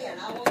said, get in.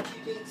 I want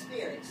you to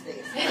experience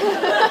this.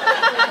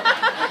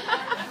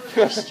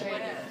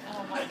 Frustrating.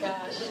 Oh, my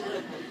gosh.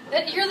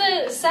 You're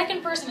the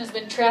second person who's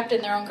been trapped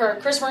in their own car.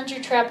 Chris, weren't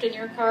you trapped in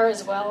your car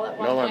as well at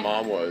one No, point? my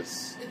mom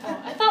was.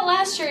 Oh, I thought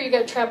last year you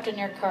got trapped in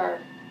your car.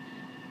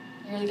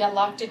 You really got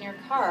locked in your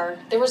car.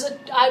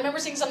 I remember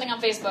seeing something on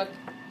Facebook.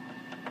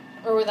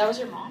 Or that was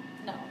your mom?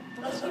 No.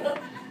 That was you.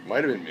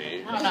 Might have been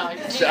me. I don't know.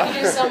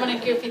 You do so many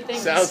goofy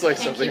things. Sounds like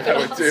something I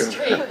would do. I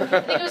think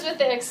it was with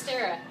the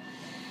Xterra.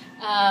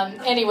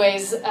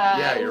 Anyways.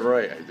 Yeah, you're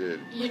right. I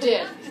did. You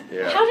did?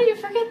 Yeah. How did you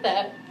forget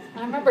that? I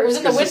remember it was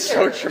in the winter. It's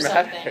so or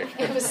traumatic. something.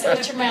 It was so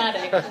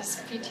traumatic. It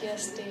was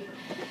PTSD.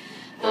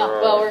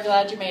 Well, we're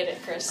glad you made it,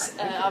 Chris.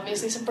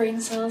 Obviously, some brain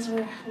cells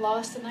were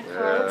lost in that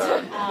car.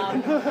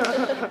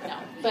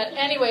 No. But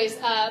anyways,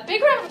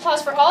 big round of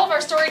applause for all of our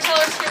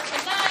storytellers here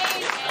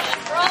tonight,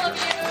 and for all of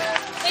you.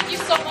 Thank you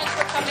so much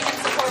for coming and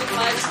supporting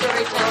live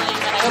storytelling,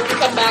 and I hope you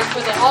come back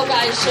for the All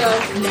Guys show.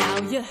 Now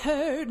you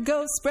heard,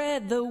 go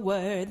spread the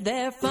word.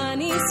 They're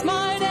funny,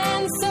 smart,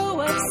 and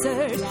so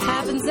absurd.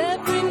 Happens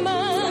every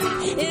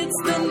month.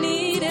 It's the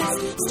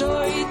neatest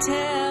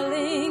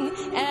storytelling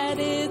at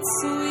its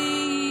sweet.